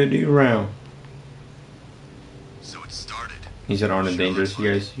a 50 round. So it started. He said armed and dangerous.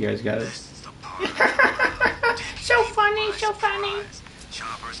 You guys got it. So funny, so funny.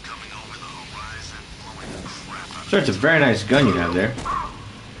 Choppers coming over the horizon, blowing the crap out of Sure, it's a very nice gun you have there.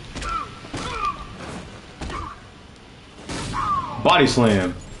 Body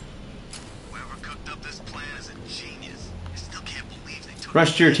slam. whoever cooked up this plan is a genius. I still can't believe they took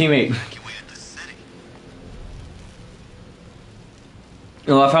Rush to your teammate. evacuated the city.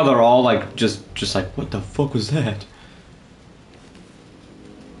 I love how they're all like just like, what the fuck was that?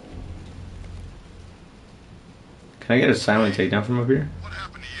 Can I get a silent takedown from up here? What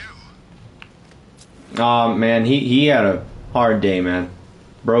happened to you? Oh man, he had a hard day, man.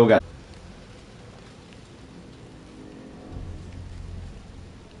 Bro got.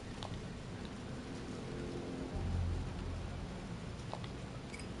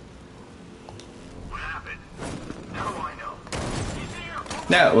 What happened? How do I know?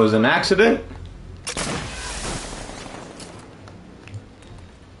 That was an accident.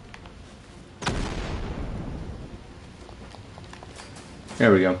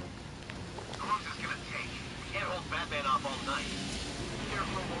 There we go. How long is this gonna take? We can't hold Batman off all night.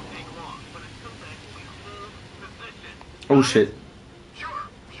 Scarecrow won't take long, but until then, we hold position. Oh shit. Sure.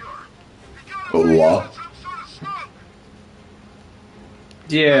 Oh wow. Some sort of smoke.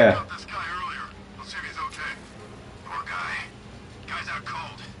 Yeah. Got this guy earlier. Let's see if he's okay. Poor guy. Guy's out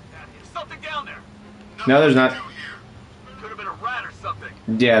cold. There's something down there. No, there's not. Could have been a rat or something.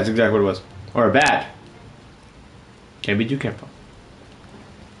 Yeah, that's exactly what it was. Or a bat. Can't be too careful.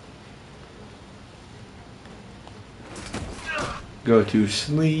 Go to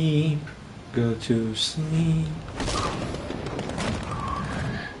sleep. Go to sleep.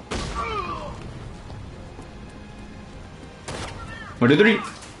 One, two, three.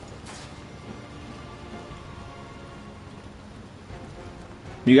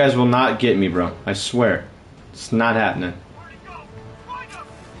 You guys will not get me, bro. I swear. It's not happening.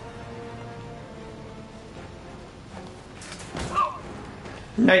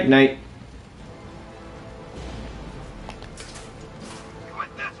 Night, night. He went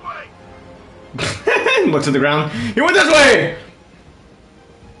this way. Looks at the ground. He went this way!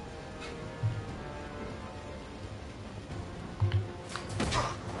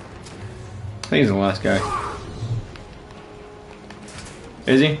 I think he's the last guy.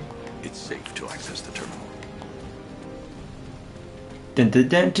 Is he? It's safe to access the terminal.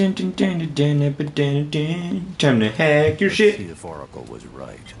 Time to hack your shit. See if Oracle was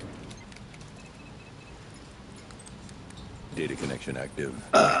right. Data connection active.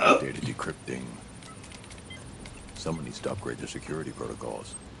 Data decrypting. Someone needs to upgrade their security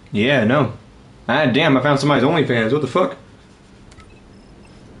protocols. Yeah, no. Ah, damn, I found somebody's OnlyFans. What the fuck?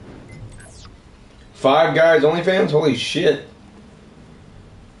 5 guys OnlyFans? Holy shit.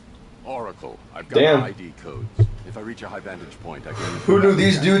 Oracle, I've got Damn. ID codes. If I reach a high vantage point, I can... Who knew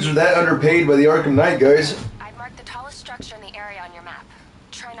these dudes were that underpaid by the Arkham Knight, guys? I've marked the tallest structure in the area on your map.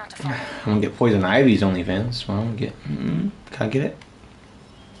 Try not to fall. I'm gonna get Poison Ivy's OnlyFans. Well, I'm gonna get. Can I get it?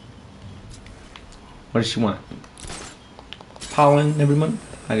 What does she want? Pollen every month?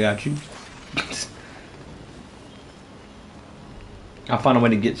 I got you. I'll find a way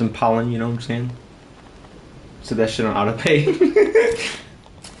to get some pollen, you know what I'm saying? So that shit on autopay.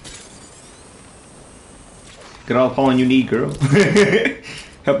 Get all the pollen you need, girl.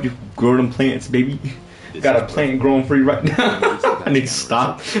 Help you grow them plants, baby. Got a plant growing for you right now. I need to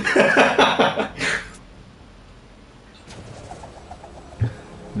stop.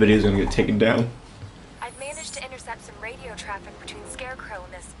 Video's gonna get taken down. I've managed to intercept some radio traffic between Scarecrow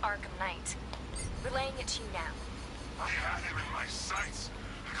and this Arkham Knight. Relaying it to you now. I had him in my sights.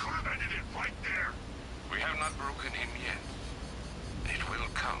 I could have ended it right there. We have not broken him yet. It will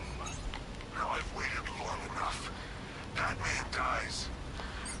come. Now I've waited long enough. Batman dies.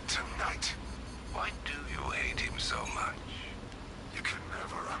 Tonight. Why do you hate him so much? You can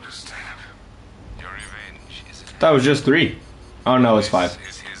never understand. Your revenge is That was just 3. Oh no, it's 5. This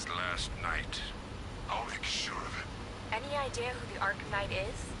is his last night. I'll make sure of it. Any idea who the Arkham Knight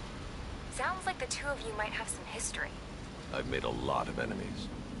is? Sounds like the two of you might have some history. I've made a lot of enemies.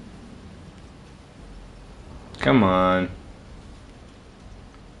 Come on.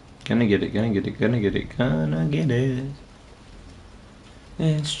 Gonna get it, gonna get it, gonna get it, gonna get it.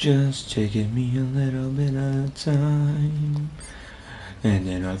 It's just taking me a little bit of time. And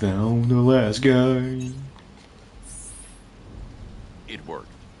then I found the last guy. It worked.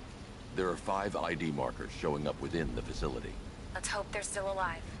 There are 5 ID markers showing up within the facility. Let's hope they're still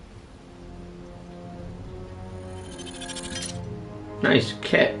alive. Nice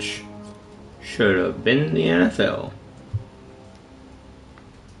catch. Should have been the NFL.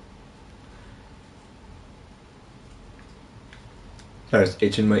 Sorry, it's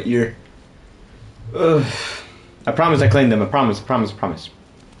itching my ear. Ugh. I promise I cleaned them. I promise.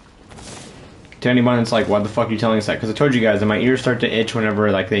 To anyone that's like, why the fuck are you telling us that? Because I told you guys that my ears start to itch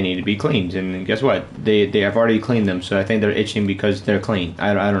whenever like they need to be cleaned. And guess what? They I've already cleaned them, so I think they're itching because they're clean.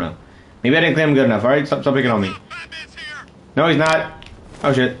 I don't know. Maybe I didn't clean them good enough. Alright, stop picking on me. No, he's not.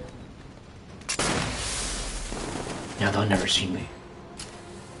 Oh shit. Now they'll never see me.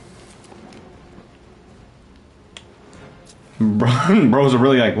 Bros are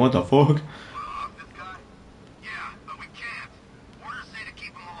really like, what the fuck?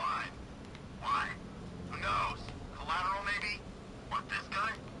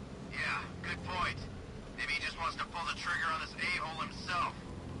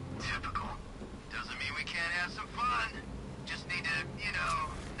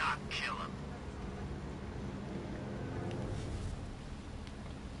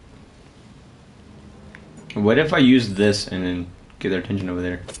 What if I use this and then get their attention over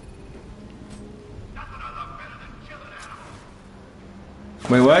there?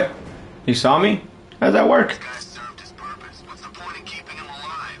 Wait, what? He saw me? How does that work?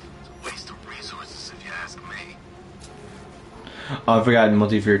 Oh, I forgot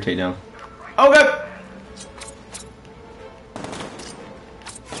multi-fear takedown. Oh god!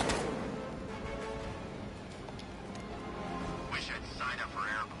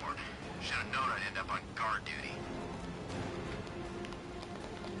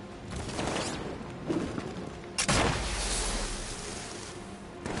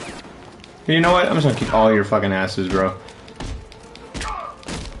 You know what? I'm just gonna kick all your fucking asses, bro.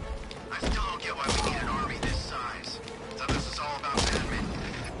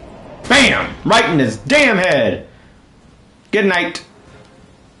 Bam! Right in his damn head! Good night.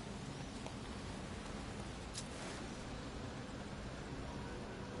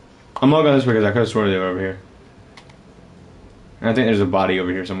 I'm looking this way because I could have sworn they were over here. And I think there's a body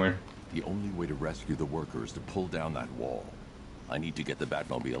over here somewhere. The only way to rescue the worker is to pull down that wall. I need to get the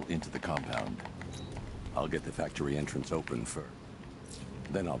Batmobile into the compound. I'll get the factory entrance open first.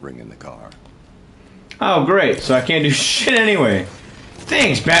 Then I'll bring in the car. Oh, great. So I can't do shit anyway.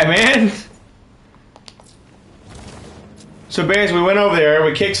 Thanks, Batman. So basically, we went over there,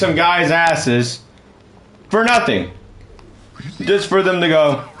 we kicked some guys' asses for nothing. Just for them to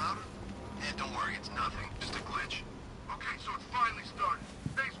go.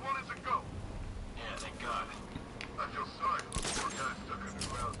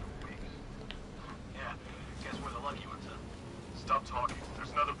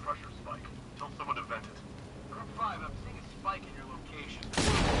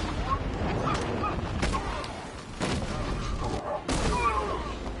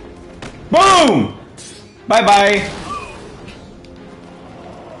 Boom! Bye-bye.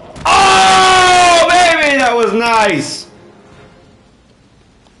 Oh, baby, that was nice.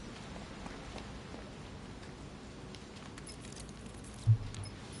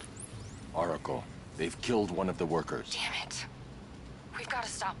 Oracle, they've killed one of the workers. Damn it. We've got to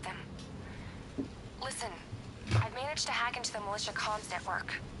stop them. Listen, I've managed to hack into the militia comms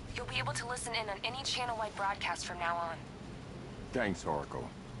network. You'll be able to listen in on any channel-wide broadcast from now on. Thanks, Oracle.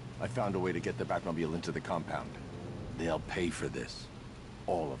 I found a way to get the Batmobile into the compound. They'll pay for this.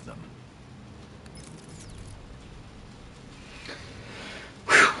 All of them.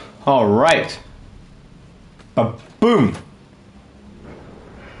 All right. Boom.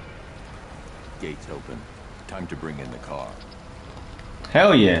 Gates open. Time to bring in the car.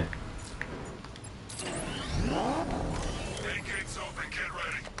 Hell yeah. Gates open, get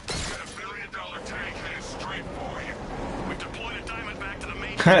ready. Got $1 billion tank headed straight for you. We've deployed a diamond back to the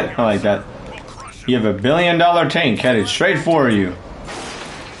main. I like that. You have $1 billion tank headed straight for you. Your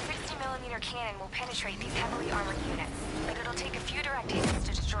 60mm cannon will penetrate these heavily armored units, but it'll take a few direct hits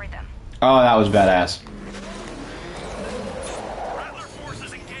to destroy them. Oh, that was badass. Rattler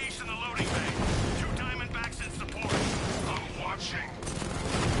forces engaged in the loading bay. 2 Diamondbacks in support. I'll watch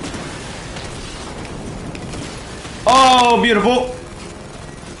Oh, beautiful.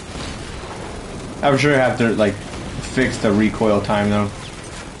 I'm sure I have to like fix the recoil time though.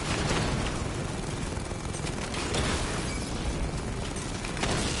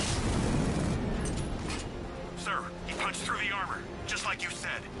 Sir, he punched through the armor, just like you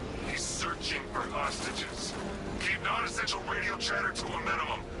said. He's searching for hostages. Keep non-essential radio chatter to a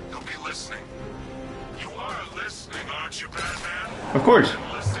minimum. He'll be listening. You are listening, aren't you, Batman? Of course.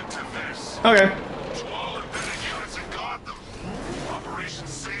 Then listen to this. Okay. To all embedded units in Gotham, Operation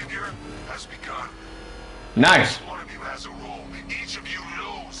Savior has begun. Nice. Each one of you has a role. Each of you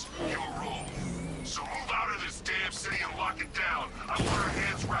knows your role. So move out of this damn city and lock it down. I want our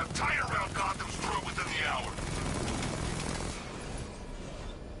hands wrapped tight around Gotham's throat within the hour.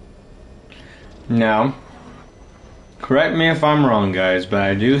 Now, correct me if I'm wrong, guys, but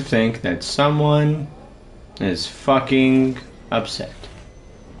I do think that someone is fucking upset.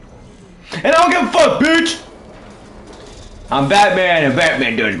 And I don't give a fuck, bitch! I'm Batman, and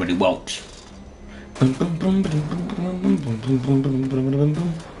Batman does what he wants.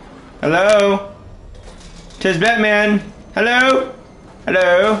 Hello? Tis Batman. Hello?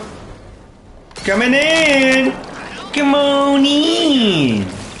 Hello? Coming in! Come on in!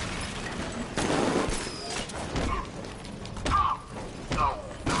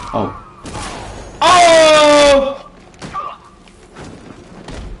 Oh. Oh!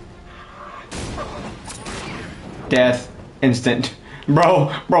 Death. Instant.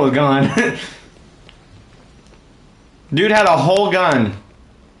 Bro was gone. Dude had a whole gun.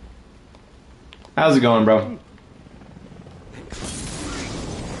 How's it going, bro?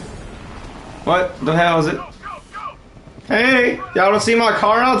 What the hell is it? Hey, y'all don't see my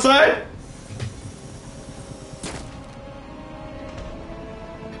car outside?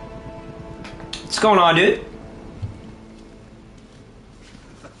 What's going on, dude?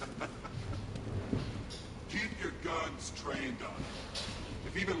 Keep your guns trained on him.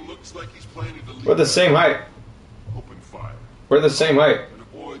 If he even looks like he's planning to leave, We're the same height. open fire. We're the same height. And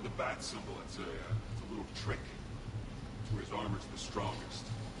avoid the bat symbol. It's a little trick. It's where his armor's the strongest.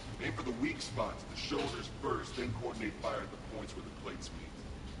 Aim for the weak spots, the shoulders first, then coordinate fire at the points where the plates meet.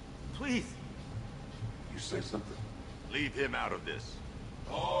 Please. You say something? Leave him out of this.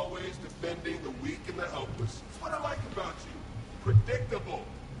 Always defending the weak and the helpless. That's what I like about you. Predictable.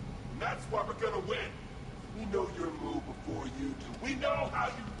 And that's why we're gonna win. We know your move before you do. We know how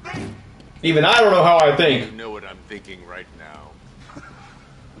you think. Even I don't know how I think. You know what I'm thinking right now.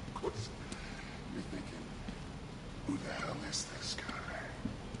 Of course. You're thinking, who the hell is this guy?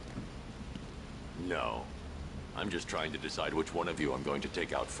 No. I'm just trying to decide which one of you I'm going to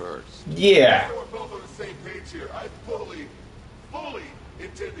take out first. Yeah. So we're both on the same page here. I fully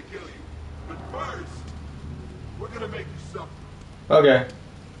intend to kill you. But first, we're gonna make you something. Okay.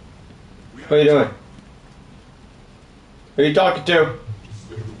 What are you doing? Who are you talking to? Just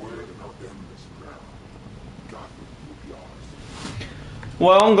say the word and I'll end this round. Gotham will be ours.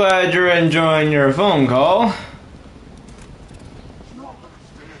 Well, I'm glad you're enjoying your phone call. You don't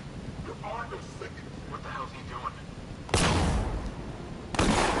understand. Your arm is sick. What the hell's he doing?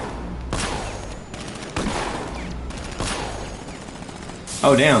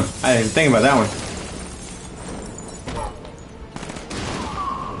 Oh, damn. I didn't think about that one.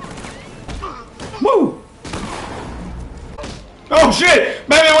 Woo! Oh, shit!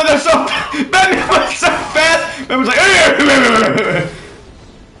 Batman went there so Batman went so fast! Batman was like,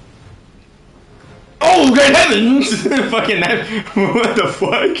 oh, great heavens! Fucking that. What the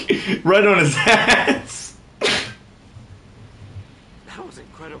fuck? Right on his ass. That was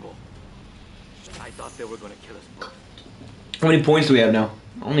incredible. I thought they were gonna kill us both. How many points do we have now?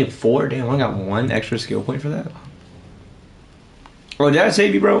 Only 4? Damn, I got 1 extra skill point for that. Oh, did I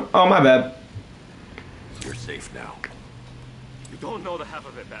save you, bro? Oh, my bad. You're safe now. You don't know the half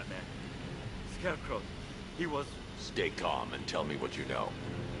of it, Batman. Scarecrow, he was... Stay calm and tell me what you know.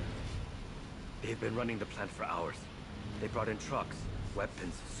 They've been running the plant for hours. They brought in trucks,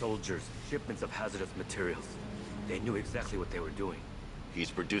 weapons, soldiers, shipments of hazardous materials. They knew exactly what they were doing. He's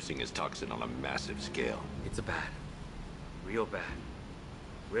producing his toxin on a massive scale. It's bad. Real bad.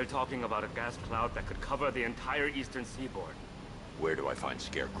 We're talking about a gas cloud that could cover the entire eastern seaboard. Where do I find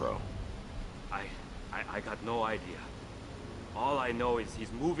Scarecrow? I got no idea. All I know is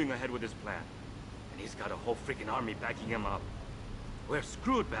he's moving ahead with his plan. And he's got a whole freaking army backing him up. We're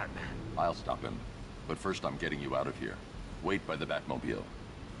screwed, Batman. I'll stop him. But first I'm getting you out of here. Wait by the Batmobile.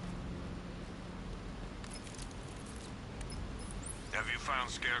 Have you found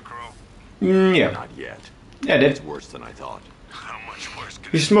Scarecrow? Yeah. Not yet. Yeah, I did. It's worse than I thought. How much worse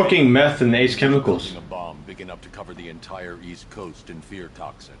could He's smoking meth and Ace chemicals. Building a bomb big enough to cover the entire East Coast in fear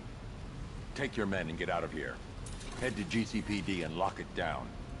toxin. Take your men and get out of here. Head to GCPD and lock it down.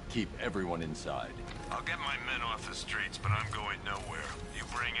 Keep everyone inside. I'll get my men off the streets, but I'm going nowhere. You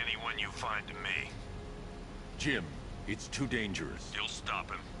bring anyone you find to me. Jim, it's too dangerous. You'll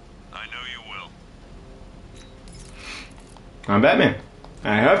stop him. I know you will. I'm Batman.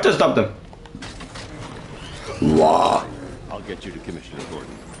 I have to stop them. Wah. I'll get you to Commissioner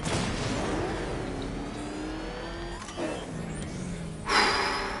Gordon.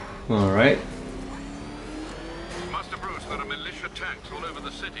 Alright. Master Bruce, there are militia tanks all over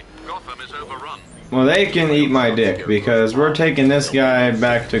the city. Gotham is overrun. Well, they can eat my dick because we're taking this guy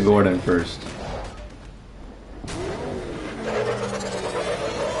back to Gordon first.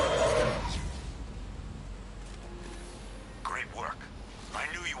 Great work. I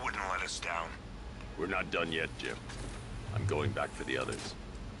knew you wouldn't let us down. We're not done yet, Jim. I'm going back for the others.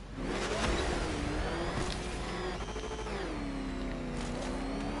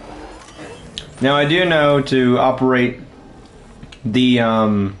 Now I do know to operate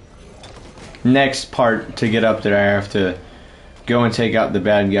the next part to get up there. I have to go and take out the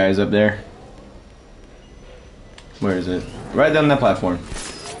bad guys up there. Where is it? Right down that platform.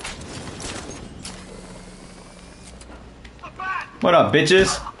 What up,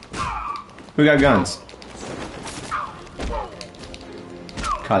 bitches? Who got guns?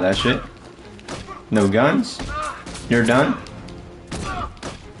 Caught that shit. No guns? You're done?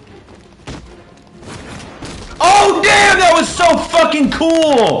 Oh damn, that was so fucking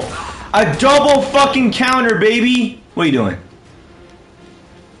cool! A double fucking counter, baby! What are you doing?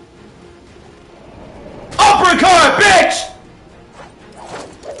 Uppercut, bitch!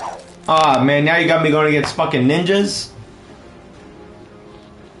 Aw, man, now you got me going against fucking ninjas?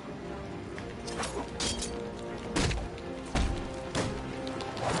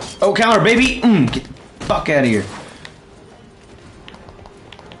 Oh, counter, baby! Get the fuck out of here.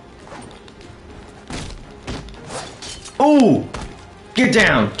 Ooh! Get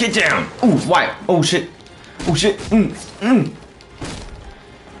down! Get down! Ooh, why? Oh shit! Oh shit!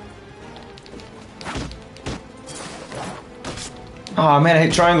 Aw, man, I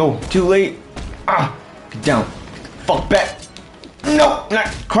hit triangle. Too late. Ah! Get down. Fuck back. No! Not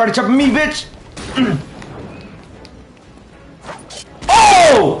karate chopping me, bitch!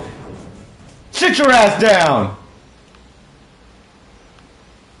 Oh! Sit your ass down!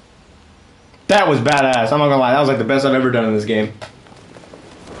 That was badass. I'm not gonna lie. That was like the best I've ever done in this game.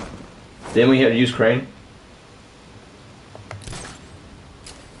 Then we had to use crane.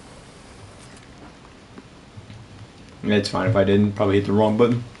 It's fine if I didn't. Probably hit the wrong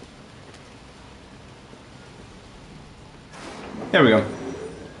button. There we go.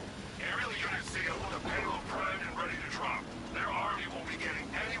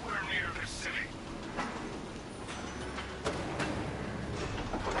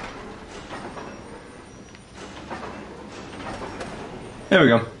 There we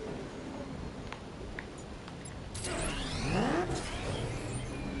go.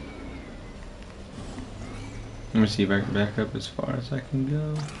 Let me see if I can back up as far as I can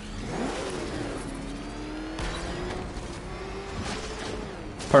go.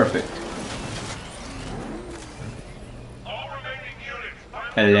 Perfect.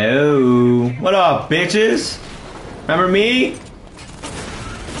 Hello. What up, bitches? Remember me?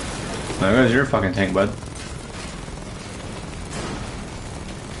 There goes your fucking tank, bud.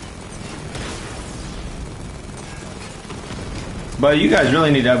 But you guys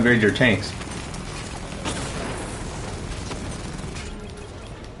really need to upgrade your tanks.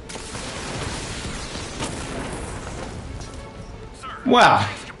 Wow.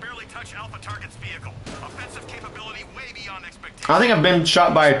 I don't think I've been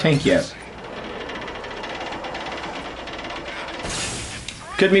shot by a tank yet.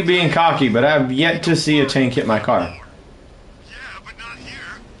 Could be being cocky, but I've yet to see a tank hit my car.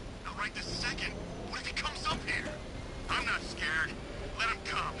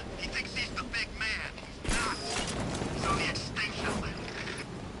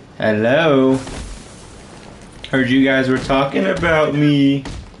 Hello. Heard you guys were talking about me.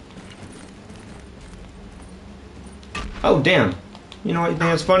 Oh, damn. You know what you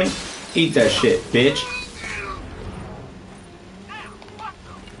think that's funny? Eat that shit, bitch.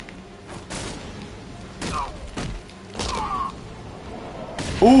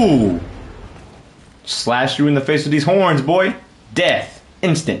 Ooh. Slash you in the face with these horns, boy. Death.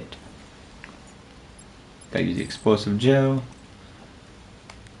 Instant. Gotta use the explosive gel.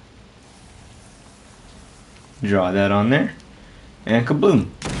 Draw that on there. And kabloom.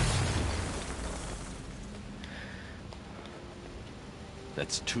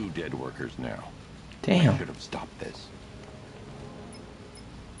 That's 2 dead workers now. Damn. I should have stopped this.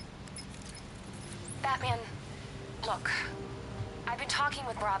 Batman, Look, I've been talking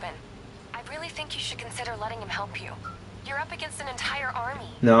with Robin. I really think you should consider letting him help you. You're up against an entire army.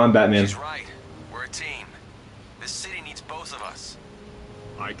 No, I'm Batman. She's right. We're a team. This city needs both of us.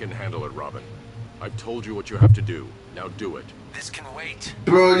 I can handle it, Robin. I've told you what you have to do. Now do it. This can wait.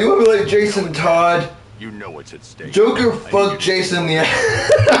 Bro, you wanna be like Jason Todd? You know what's at stake. Joker fucked Jason in the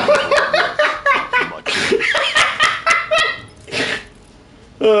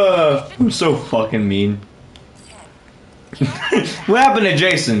I'm so fucking mean. What happened to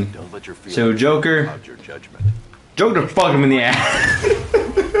Jason? Don't let your feelings So Joker, cloud your judgment. Joker fucked him in the ass.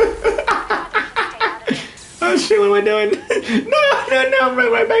 Oh shit, what am I doing? No, I'm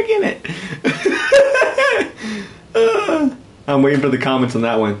right back in it. I'm waiting for the comments on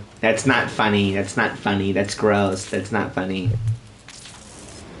that one. That's not funny. That's not funny. That's gross. That's not funny.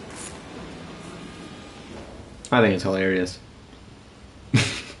 I think it's hilarious.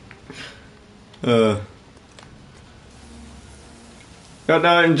 No,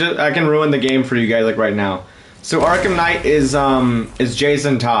 I can ruin the game for you guys like right now. So Arkham Knight is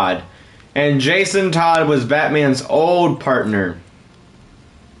Jason Todd, and Jason Todd was Batman's old partner.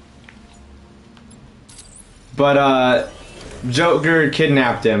 But Joker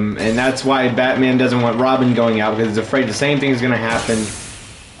kidnapped him, and that's why Batman doesn't want Robin going out, because he's afraid the same thing is going to happen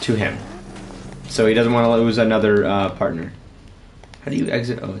to him. So he doesn't want to lose another partner. How do you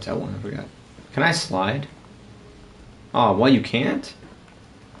exit? Oh, it's L1. I forgot. Can I slide? Oh, well, you can't?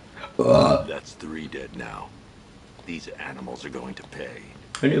 That's 3 dead now. These animals are going to pay.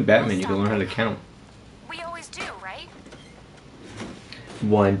 Who knew Batman? You can learn how to count. We always do, right?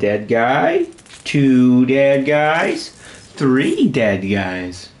 1 dead guy, 2 dead guys, 3 dead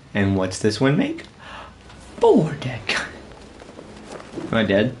guys. And what's this one make? 4 dead guys. Am I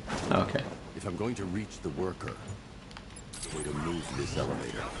dead? Oh, okay. If I'm going to reach the worker, the way to move this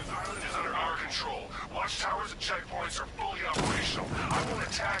elevator. The island is under our control. Watchtowers and checkpoints are fully operational. I want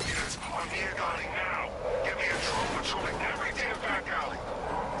attack units on Neogani now. Get me a drone patrolling every damn back alley.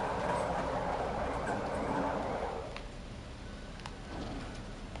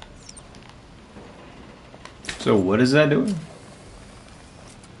 So what is that doing?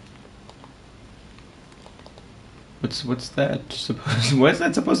 What's that supposed? What's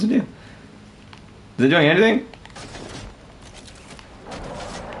that supposed to do? Is it doing anything?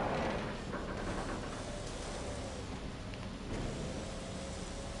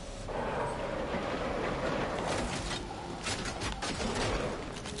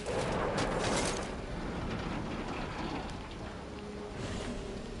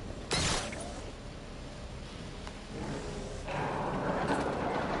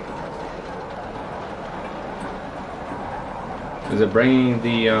 Is it bringing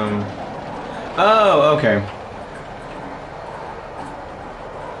the, Oh, okay.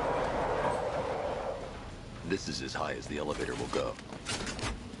 This is as high as the elevator will go.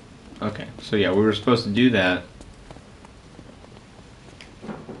 Okay, so yeah, we were supposed to do that.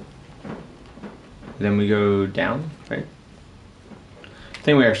 Then we go down, right? I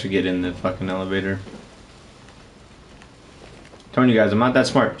think we actually get in the fucking elevator. Telling you guys, I'm not that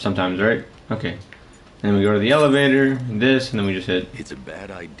smart sometimes, right? Okay. Then we go to the elevator, this, and then we just hit. It's a bad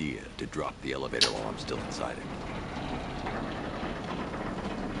idea to drop the elevator while I'm still inside it.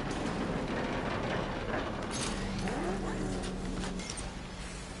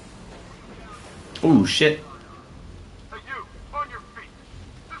 Ooh, shit. Hey, you, on your feet.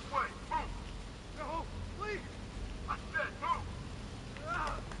 This way, move. No, please. I said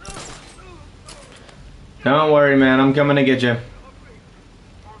move. Don't worry, man. I'm coming to get you.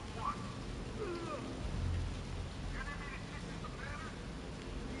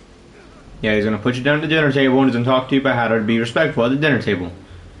 Yeah, he's gonna put you down at the dinner table and he's gonna talk to you about how to be respectful at the dinner table.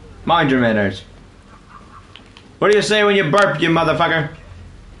 Mind your manners. What do you say when you burp, you motherfucker?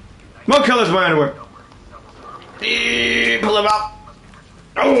 What color's my underwear? Pull him out.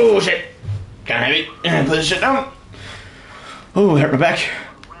 Oh, shit. Kinda heavy. Put this shit down. Oh, hurt my back.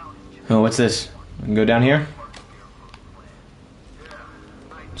 Oh, what's this? I can go down here.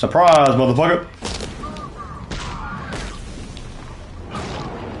 Surprise, motherfucker.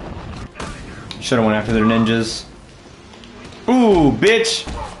 Should've went after their ninjas. Ooh, bitch!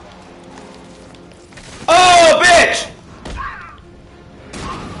 Oh, bitch!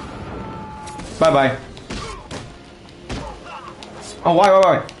 Bye-bye. Oh, why?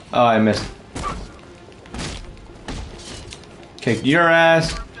 Oh, I missed. Kick your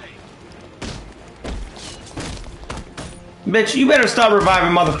ass. Bitch, you better stop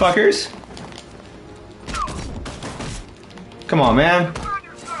reviving motherfuckers. Come on, man.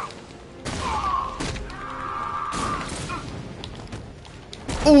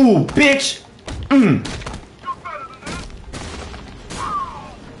 Ooh, bitch!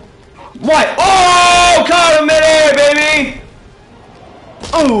 What? Oh, caught him midair, baby!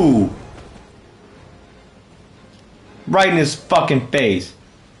 Ooh! Right in his fucking face.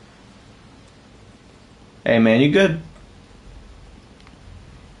 Hey man, you good?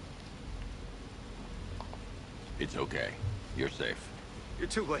 It's okay. You're safe. You're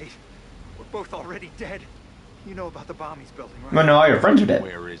too late. We're both already dead. You know about the bomb he's building, right? Well, no, all your friends are dead.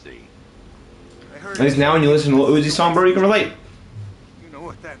 Where is he? At least now when you listen to Lil Uzi's song, bro, you can relate. You know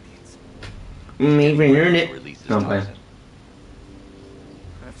what that means. Maybe earn it. No, I'm playing.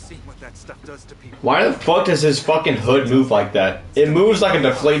 I've seen what that stuff does to people. Why the fuck does his fucking hood move like that? It moves like a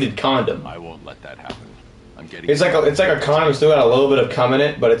deflated condom. I won't let that happen. I'm getting. It's like a condom still got a little bit of cum in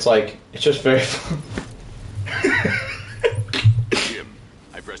it, but it's like it's just very. Jim,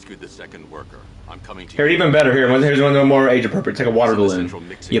 I've rescued the second worker. I'm coming to Here, you. even better. Here's one more age appropriate. It's like a water balloon.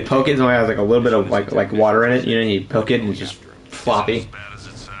 You poke it, and it has like a little bit of like water in it. You know, you poke it, and it's just floppy.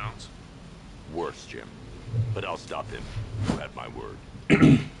 Worse, Jim. But I'll stop him. You had my word.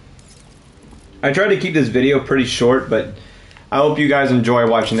 I tried to keep this video pretty short, but I hope you guys enjoy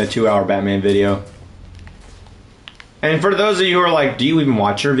watching the 2-hour Batman video. And for those of you who are like, do you even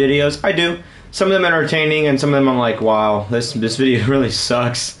watch your videos? I do. Some of them entertaining, and some of them I'm like, wow, this video really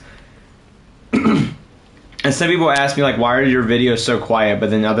sucks. And some people ask me like, why are your videos so quiet, but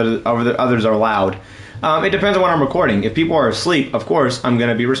then others are loud? It depends on what I'm recording. If people are asleep, of course, I'm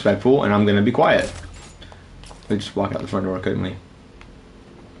gonna be respectful and I'm gonna be quiet. We just walk out the front door, couldn't we?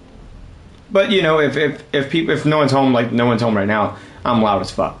 But you know, if no one's home, like no one's home right now, I'm loud as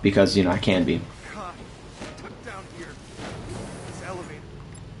fuck because you know I can be. Down here. This elevator.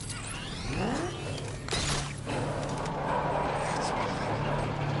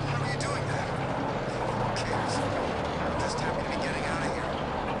 How are you doing that? Who cares? I'm just happy to be getting out of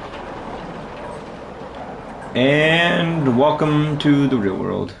here. And welcome to the real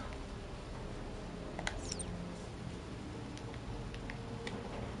world.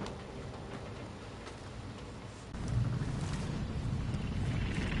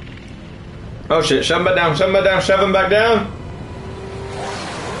 Oh shit, shove him back down, shove him back down, shove him back down!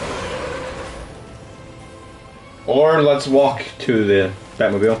 Or let's walk to the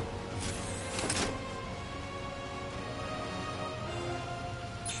Batmobile.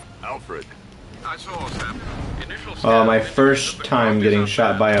 Alfred. I saw what's happened. Oh, my first time getting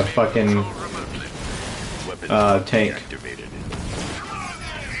shot by a fucking tank.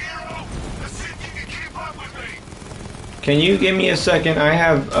 Can you give me a second? I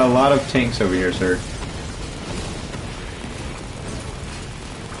have a lot of tanks over here, sir.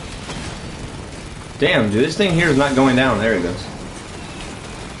 Damn, dude, this thing here is not going down. There it goes.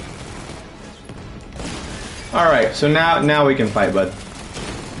 Alright, so now we can fight, bud.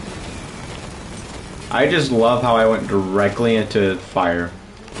 I just love how I went directly into fire.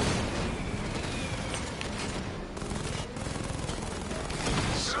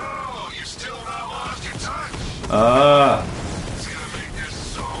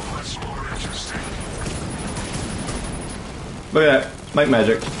 Look at that, like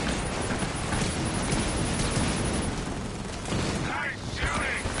magic.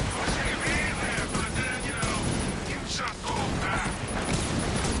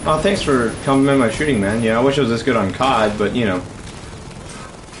 Oh, thanks for complimenting my shooting, man. Yeah, I wish it was this good on COD, but you know,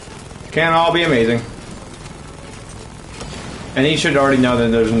 can't all be amazing. And he should already know that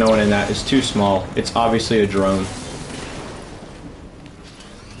there's no one in that. It's too small. It's obviously a drone.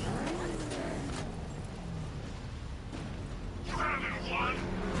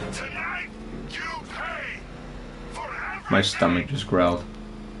 My stomach just growled.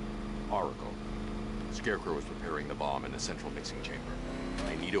 Oracle. Scarecrow is preparing the bomb in the central mixing chamber.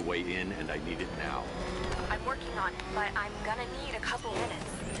 I need a way in, and I need it now. I'm working on it, but I'm gonna need a couple minutes.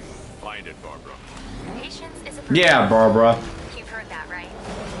 Find it, Barbara. Patience is a Yeah, Barbara. You've heard that, right?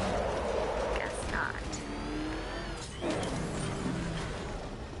 Guess not.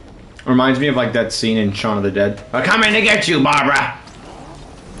 Reminds me of like that scene in Shaun of the Dead. I'm coming to get you, Barbara!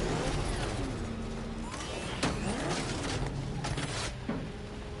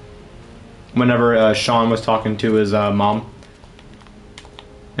 Whenever Sean was talking to his mom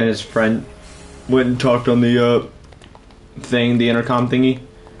and his friend went and talked on the thing, the intercom thingy.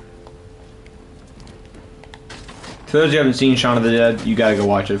 For those who haven't seen Shaun of the Dead, you gotta go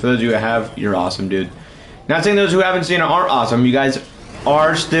watch it. For those of you who have, you're awesome, dude. Not saying those who haven't seen it aren't awesome. You guys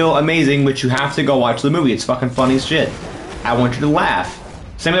are still amazing, but you have to go watch the movie. It's fucking funny as shit. I want you to laugh.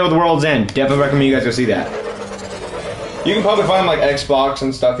 Same thing with The World's End. Definitely recommend you guys go see that. You can probably find like Xbox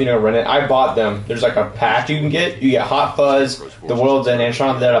and stuff, you know, rent it. I bought them. There's like a pack you can get. You get Hot Fuzz, The World's End, and Shaun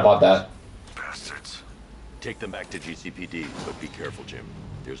of the Dead. I bought that. Bastards. Take them back to GCPD, but be careful, Jim.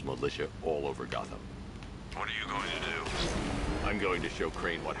 There's militia all over Gotham. What are you going to do? I'm going to show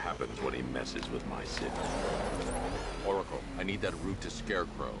Crane what happens when he messes with my city. Oracle, I need that route to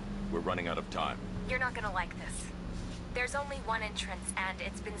Scarecrow. We're running out of time. You're not gonna like this. There's only one entrance, and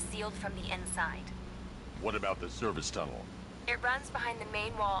it's been sealed from the inside. What about the service tunnel? It runs behind the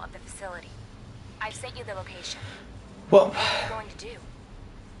main wall of the facility. I've sent you the location. Well, what are you going to do?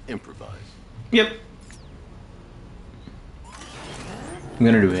 Improvise. Yep. I'm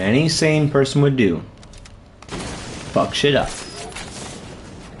gonna do what any sane person would do. Fuck shit up.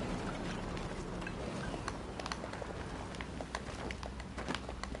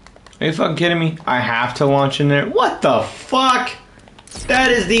 Are you fucking kidding me? I have to launch in there? What the fuck?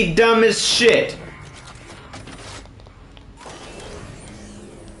 That is the dumbest shit.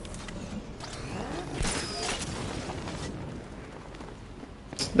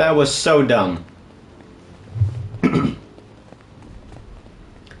 That was so dumb.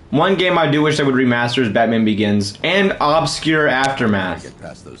 One game I do wish I would remaster is Batman Begins and Obscure Aftermath. Get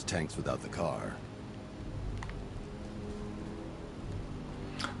past those tanks without the car.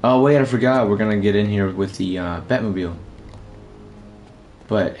 Oh wait, I forgot. We're gonna get in here with the Batmobile.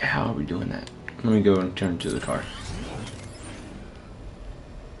 But how are we doing that? Let me go and turn to the car.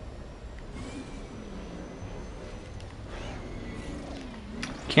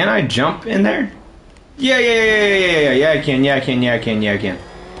 Can I jump in there? Yeah, I can. Yeah, I can.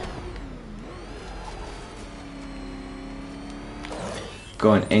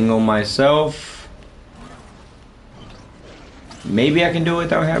 Go and angle myself. Maybe I can do it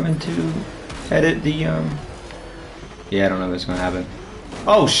without having to edit the Yeah, I don't know if it's gonna happen.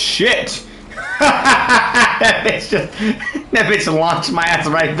 Oh shit! that bitch launched my ass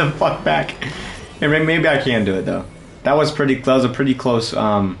right the fuck back. Maybe I can do it though. That was a pretty close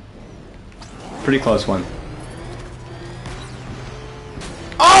one.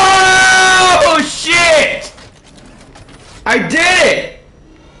 Oh shit! I did it!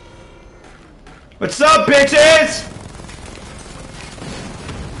 What's up, bitches?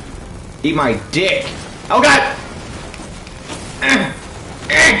 Eat my dick. Oh god!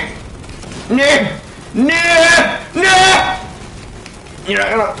 No! You're not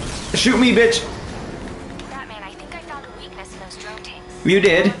gonna shoot me, bitch. Batman, I think I found a weakness in those drone tanks. You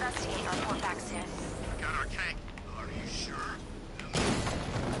did? We'll investigate and report back soon. Got our tank. Are you sure?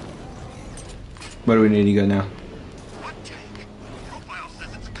 Where do we need to go now? What tank? Profile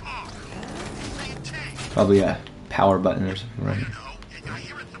says it's a car. Say a tank. Probably a power button or something, right? I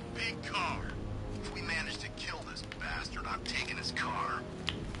hear it's a big car. If we manage to kill this bastard, I'm taking his car.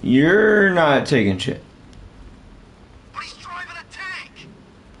 You're not taking shit. But he's driving a tank.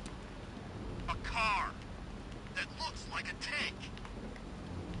 A car that looks like a tank.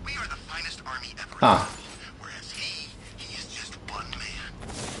 We are the finest army ever. Huh. Whereas he is just one man.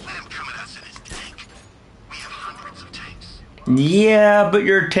 Let him come at us in his tank. We have hundreds of tanks. Yeah, but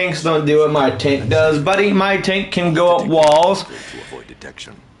your tanks don't do what my tank does, buddy. My tank can go up walls. To avoid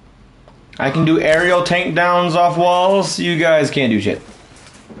detection. I can do aerial tank downs off walls. You guys can't do shit.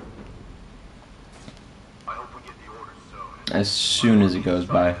 As soon as it goes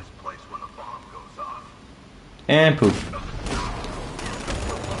by. And poof.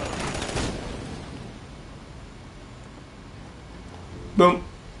 Boom.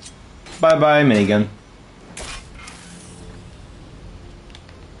 Bye-bye, minigun.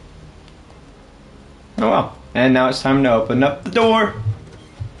 Oh well. And now it's time to open up the door.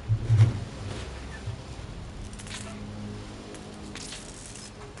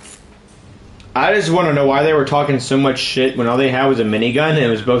 I just want to know why they were talking so much shit when all they had was a minigun and it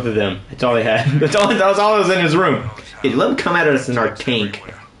was both of them. That's all they had. That was all that was in his room. Hey, let them come at us in our tank.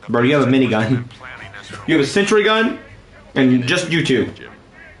 Bro, you have a minigun. You have a sentry gun? And just you two. Jim,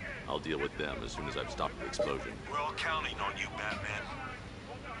 I'll deal with them as soon as I've stopped the explosion. We're all counting on you, Batman.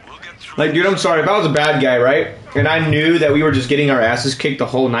 We'll get through. Like, dude, I'm sorry. If I was a bad guy, right? And I knew that we were just getting our asses kicked the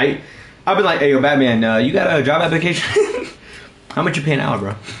whole night, I'd be like, hey, yo, Batman, you got a job application? How much you paying out,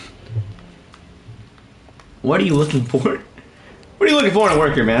 bro? What are you looking for? What are you looking for in a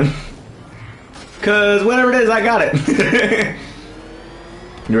worker, man? Cause whatever it is, I got it.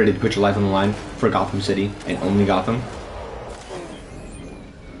 You ready to put your life on the line for Gotham City and only Gotham?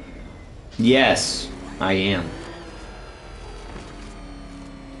 Yes, I am.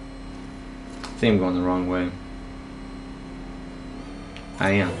 I think I'm going the wrong way.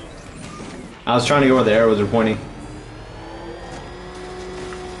 I am. I was trying to go where the arrows are pointing.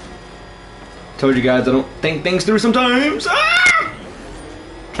 Told you guys I don't think things through sometimes. Ah!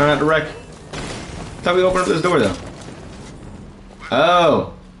 Try not to wreck. Thought we opened up this door though.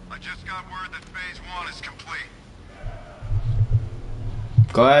 Oh. I just got word that phase 1 is complete.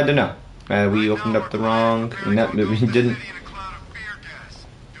 Glad to know. We opened up the wrong... No, we didn't.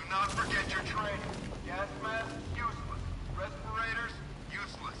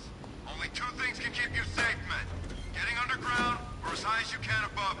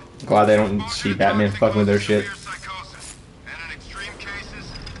 Glad they don't see Batman fucking with their shit.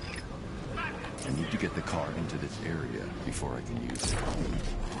 I need to get the car into this area before I can use it.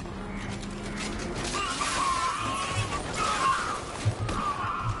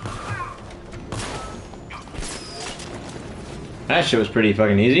 That shit was pretty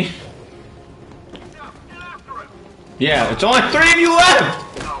fucking easy. Yeah, it's only 3 of you left!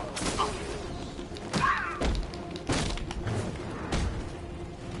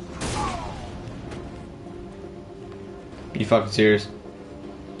 You fucking serious?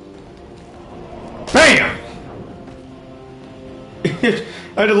 BAM!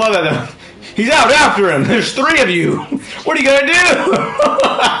 I just love that though. He's out after him! There's 3 of you! What are you gonna do?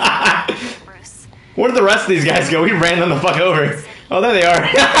 Where did the rest of these guys go? We ran them the fuck over. Oh, there they are.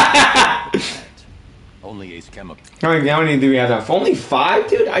 Only Ace Chemical. How many do we have now? Only 5,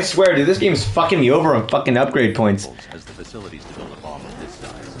 dude? I swear, dude, this game's fucking me over on fucking upgrade points. Has the facilities to build a bomb of this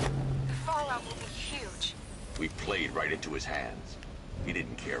size. The fallout will be huge. We played right into his hands. He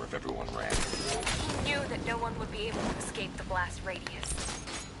didn't care if everyone ran. He knew that no one would be able to escape the blast radius.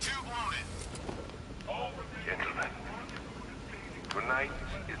 Gentlemen, tonight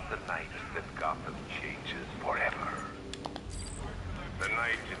is the night that Gotham changes forever. The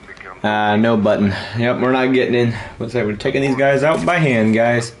night it becomes... No button. Yep, we're not getting in. Looks like we're taking these guys out by hand,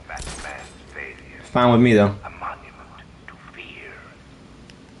 guys. Fine with me, though. A monument to fear.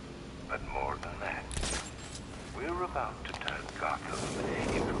 But more than that, we're about to turn Gotham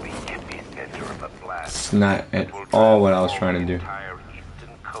into the epicenter of a blast. It's not at all what I was trying to do. Entire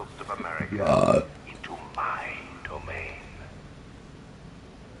eastern coast of America into my domain.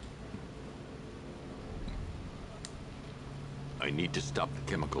 I need to stop the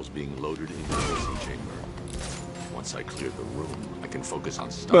chemicals being loaded into the missing chamber. Once I clear the room, I can focus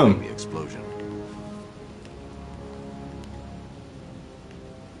on stopping the explosion.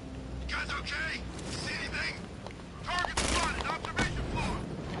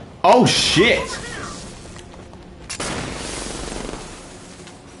 Oh shit!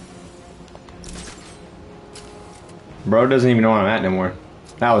 Bro doesn't even know where I'm at anymore.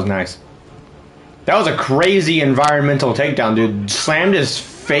 That was nice. That was a crazy environmental takedown, dude. Slammed his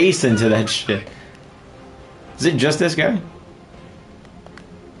face into that shit. Is it just this guy?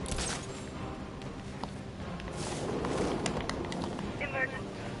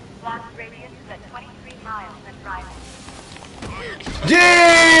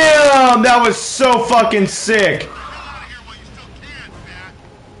 Damn! That was so fucking sick!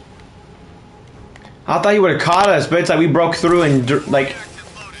 I thought he would have caught us, but it's like we broke through and, like,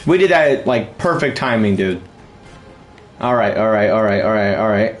 we did that at, like, perfect timing, dude. Alright, alright, alright, alright,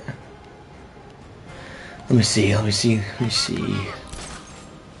 alright. Let me see, let me see, let me see.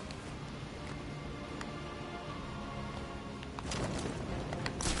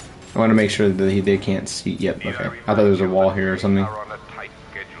 I want to make sure that they can't see. Yep, okay. I thought there was a wall here or something.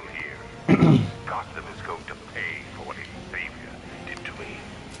 Gotham is going to pay for what his savior did to me.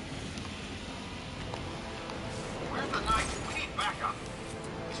 Where's the knight? We need backup.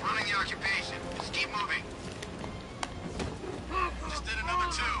 He's running the occupation. Just keep moving. Just did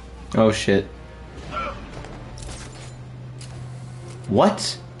another 2. Oh shit.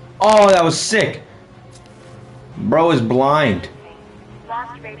 What? Oh, that was sick. Bro is blind.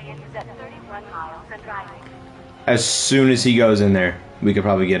 Blast radius is at 31 miles and rising. As soon as he goes in there, we could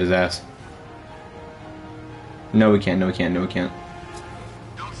probably get his ass. No, we can't. No, we can't. No, we can't.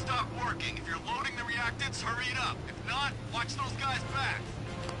 Don't stop working. If you're loading the reactants, hurry it up. If not, watch those guys back.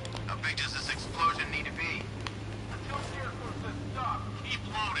 How big does this explosion need to be? Until Scarecrow says stop, keep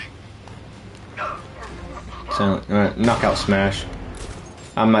loading. Silent. Alright, knockout smash.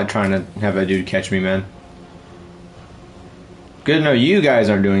 I'm not trying to have that dude catch me, man. Good to know you guys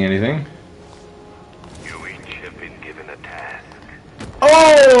aren't doing anything. You each have been given a task.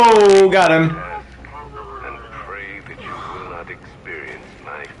 Oh, got him. And pray that you will not experience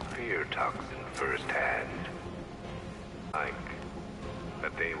my fear toxin firsthand. Like,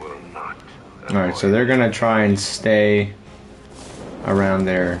 that they will not. Alright, so they're gonna try and stay around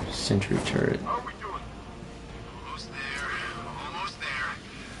their sentry turret. Almost there. Almost there.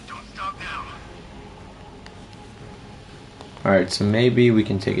 Don't stop now. Alright, so maybe we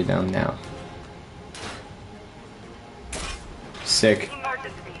can take it down now. Sick.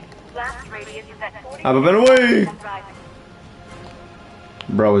 Blast radius is at 40 I've been away! and rising.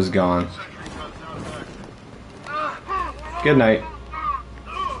 Bro is gone. Good night.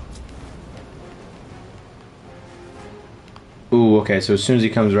 Ooh, okay, so as soon as he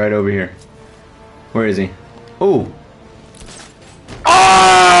comes right over here. Where is he? Ooh.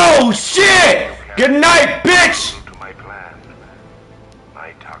 Oh, shit! Good night, bitch! To my plan.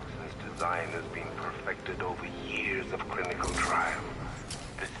 My toxin's design has been perfected over years of clinical trial.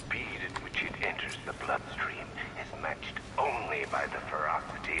 The speed at which it enters the bloodstream is matched only by the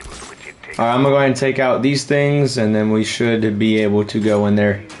ferocity with which it takes... Alright, I'm gonna go ahead and take out these things, and then we should be able to go in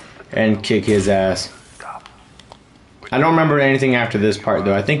there and kick his ass. I don't remember anything after this part,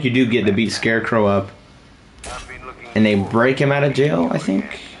 though. I think you do get to beat Scarecrow up. And they break him out of jail, I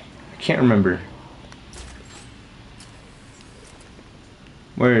think? I can't remember.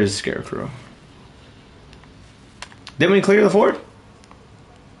 Where is Scarecrow? Didn't we clear the fort?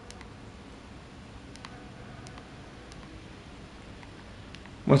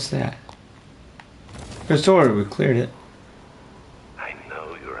 What's that? Restored, we cleared it. I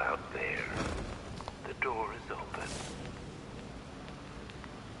know you're out there. The door is open.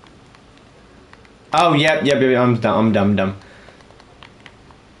 Oh, yep, I'm dumb.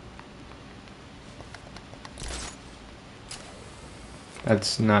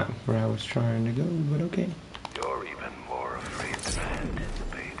 That's not where I was trying to go, but okay. You're even more afraid than I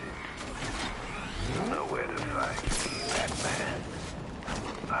anticipated. You know where to find me, Batman.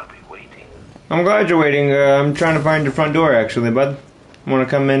 I'll be waiting. I'm glad you're waiting. I'm trying to find your front door, actually, bud. Want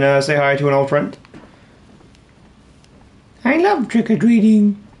to come and say hi to an old friend? I love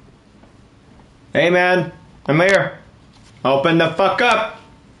trick-or-treating. Hey, man. I'm here. Open the fuck up.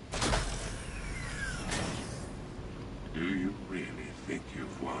 Do you really think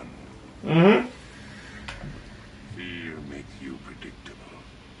you've won? Mm-hmm. Fear makes you predictable.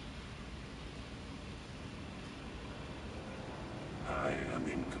 I am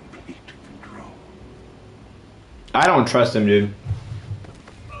in complete control. I don't trust him, dude.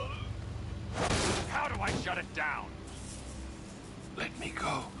 How do I shut it down? Let me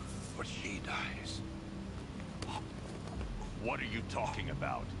go, or she dies. What are you talking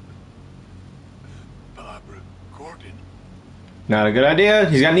about? Barbara Gordon. Not a good idea.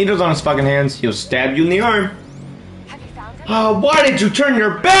 He's got needles on his fucking hands. He'll stab you in the arm. Have you found him? Oh, why did you turn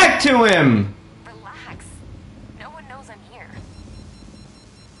your back to him? Relax. No one knows I'm here.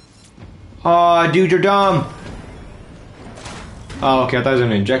 Oh, dude, you're dumb. Oh, okay. I thought I was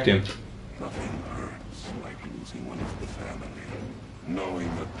gonna inject him. Nothing hurts like losing one of the family. Knowing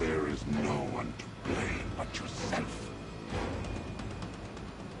that there is no one to blame but yourself.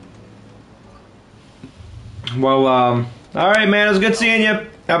 Well, alright, man. It was good seeing you.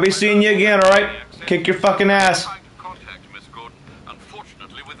 I'll be seeing you again, alright? Kick your fucking ass. Contact Miss Gordon,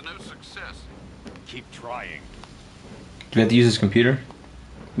 unfortunately with no success. Keep trying. Do we have to use his computer?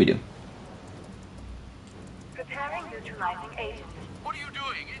 We do. Preparing neutralizing agent. What are you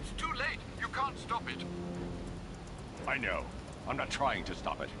doing? It's too late. You can't stop it. I know. I'm not trying to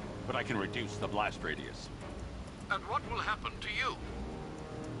stop it, but I can reduce the blast radius. And what will happen to you?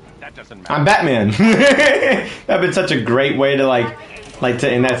 That doesn't matter. I'm Batman. That'd been such a great way to like to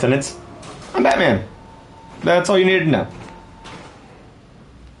end that sentence. I'm Batman. That's all you needed to know.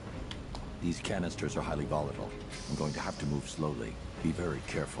 These canisters are highly volatile. I'm going to have to move slowly. Be very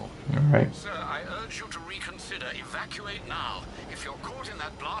careful. All right. Sir, I urge you to reconsider. Evacuate now. If you're caught in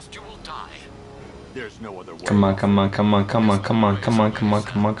that blast, you will die. There's no other way. Come on.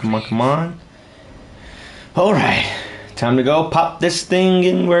 All right. Time to go pop this thing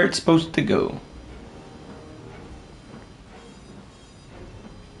in where it's supposed to go.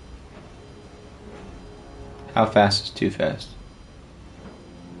 How fast is too fast?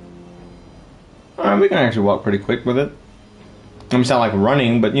 Alright, we can actually walk pretty quick with it. Doesn't sound like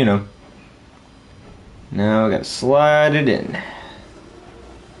running, but you know. Now we gotta slide it in.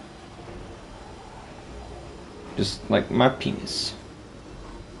 Just like my penis.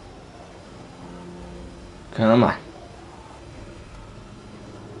 Come on.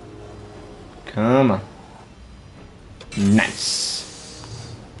 Come on.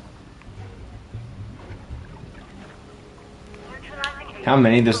 Nice. How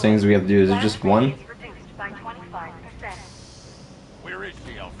many of those things do we have to do? Is it just one? Where is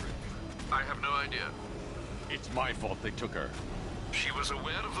she, Alfred? I have no idea. It's my fault they took her. She was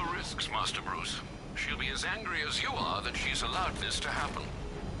aware of the risks, Master Bruce. She'll be as angry as you are that she's allowed this to happen.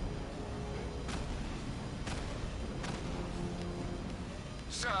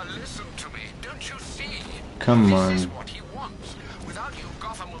 Sir, listen to me. Don't you see? Come on. This is what he wants. Without you,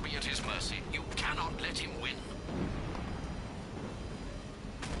 Gotham will be at his mercy. You cannot let him win.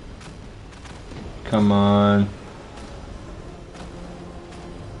 Come on.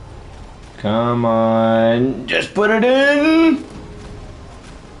 Come on. Just put it in.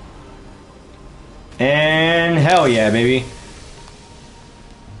 And hell yeah, baby.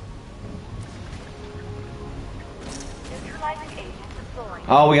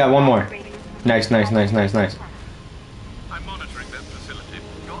 Oh, we got one more. Nice, nice, nice, nice, nice. I'm monitoring that facility.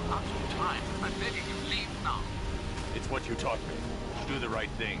 You're out of time. I'm begging you, leave now. It's what you taught me. Do the right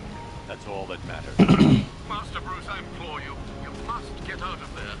thing. That's all that matters. Master Bruce, I implore you. You must get out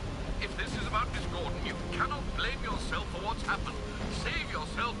of there. If this is about Miss Gordon, you cannot blame yourself for what's happened. Save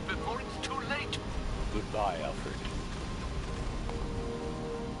yourself before it's too late. Goodbye, Alfred.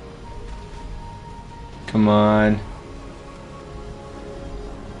 Come on.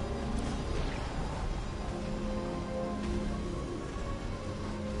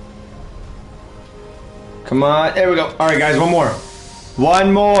 Come on. There we go. Alright, guys, one more.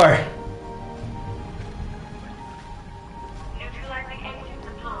 One more.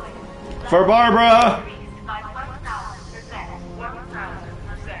 For Barbara.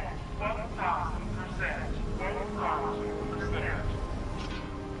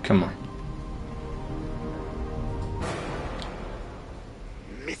 Come on.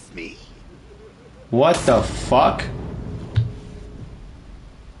 Miss me? What the fuck?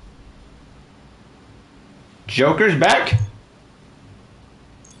 Joker's back?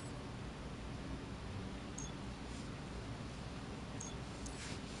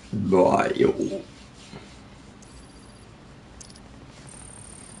 Boy, yo.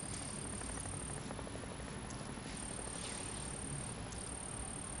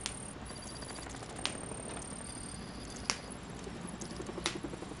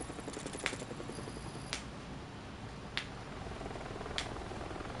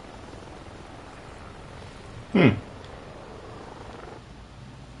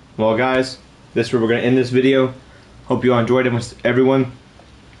 Well, guys, this is where we're going to end this video. Hope you all enjoyed it. Everyone,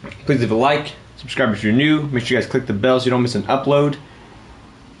 please leave a like, subscribe if you're new. Make sure you guys click the bell so you don't miss an upload.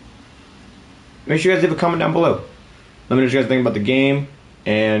 Make sure you guys leave a comment down below. Let me know what you guys think about the game,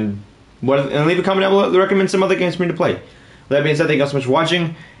 and leave a comment down below to recommend some other games for me to play. With that being said, thank you all so much for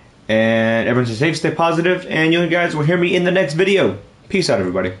watching, and everyone stay safe, stay positive, and you guys will hear me in the next video. Peace out,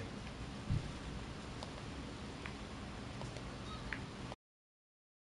 everybody.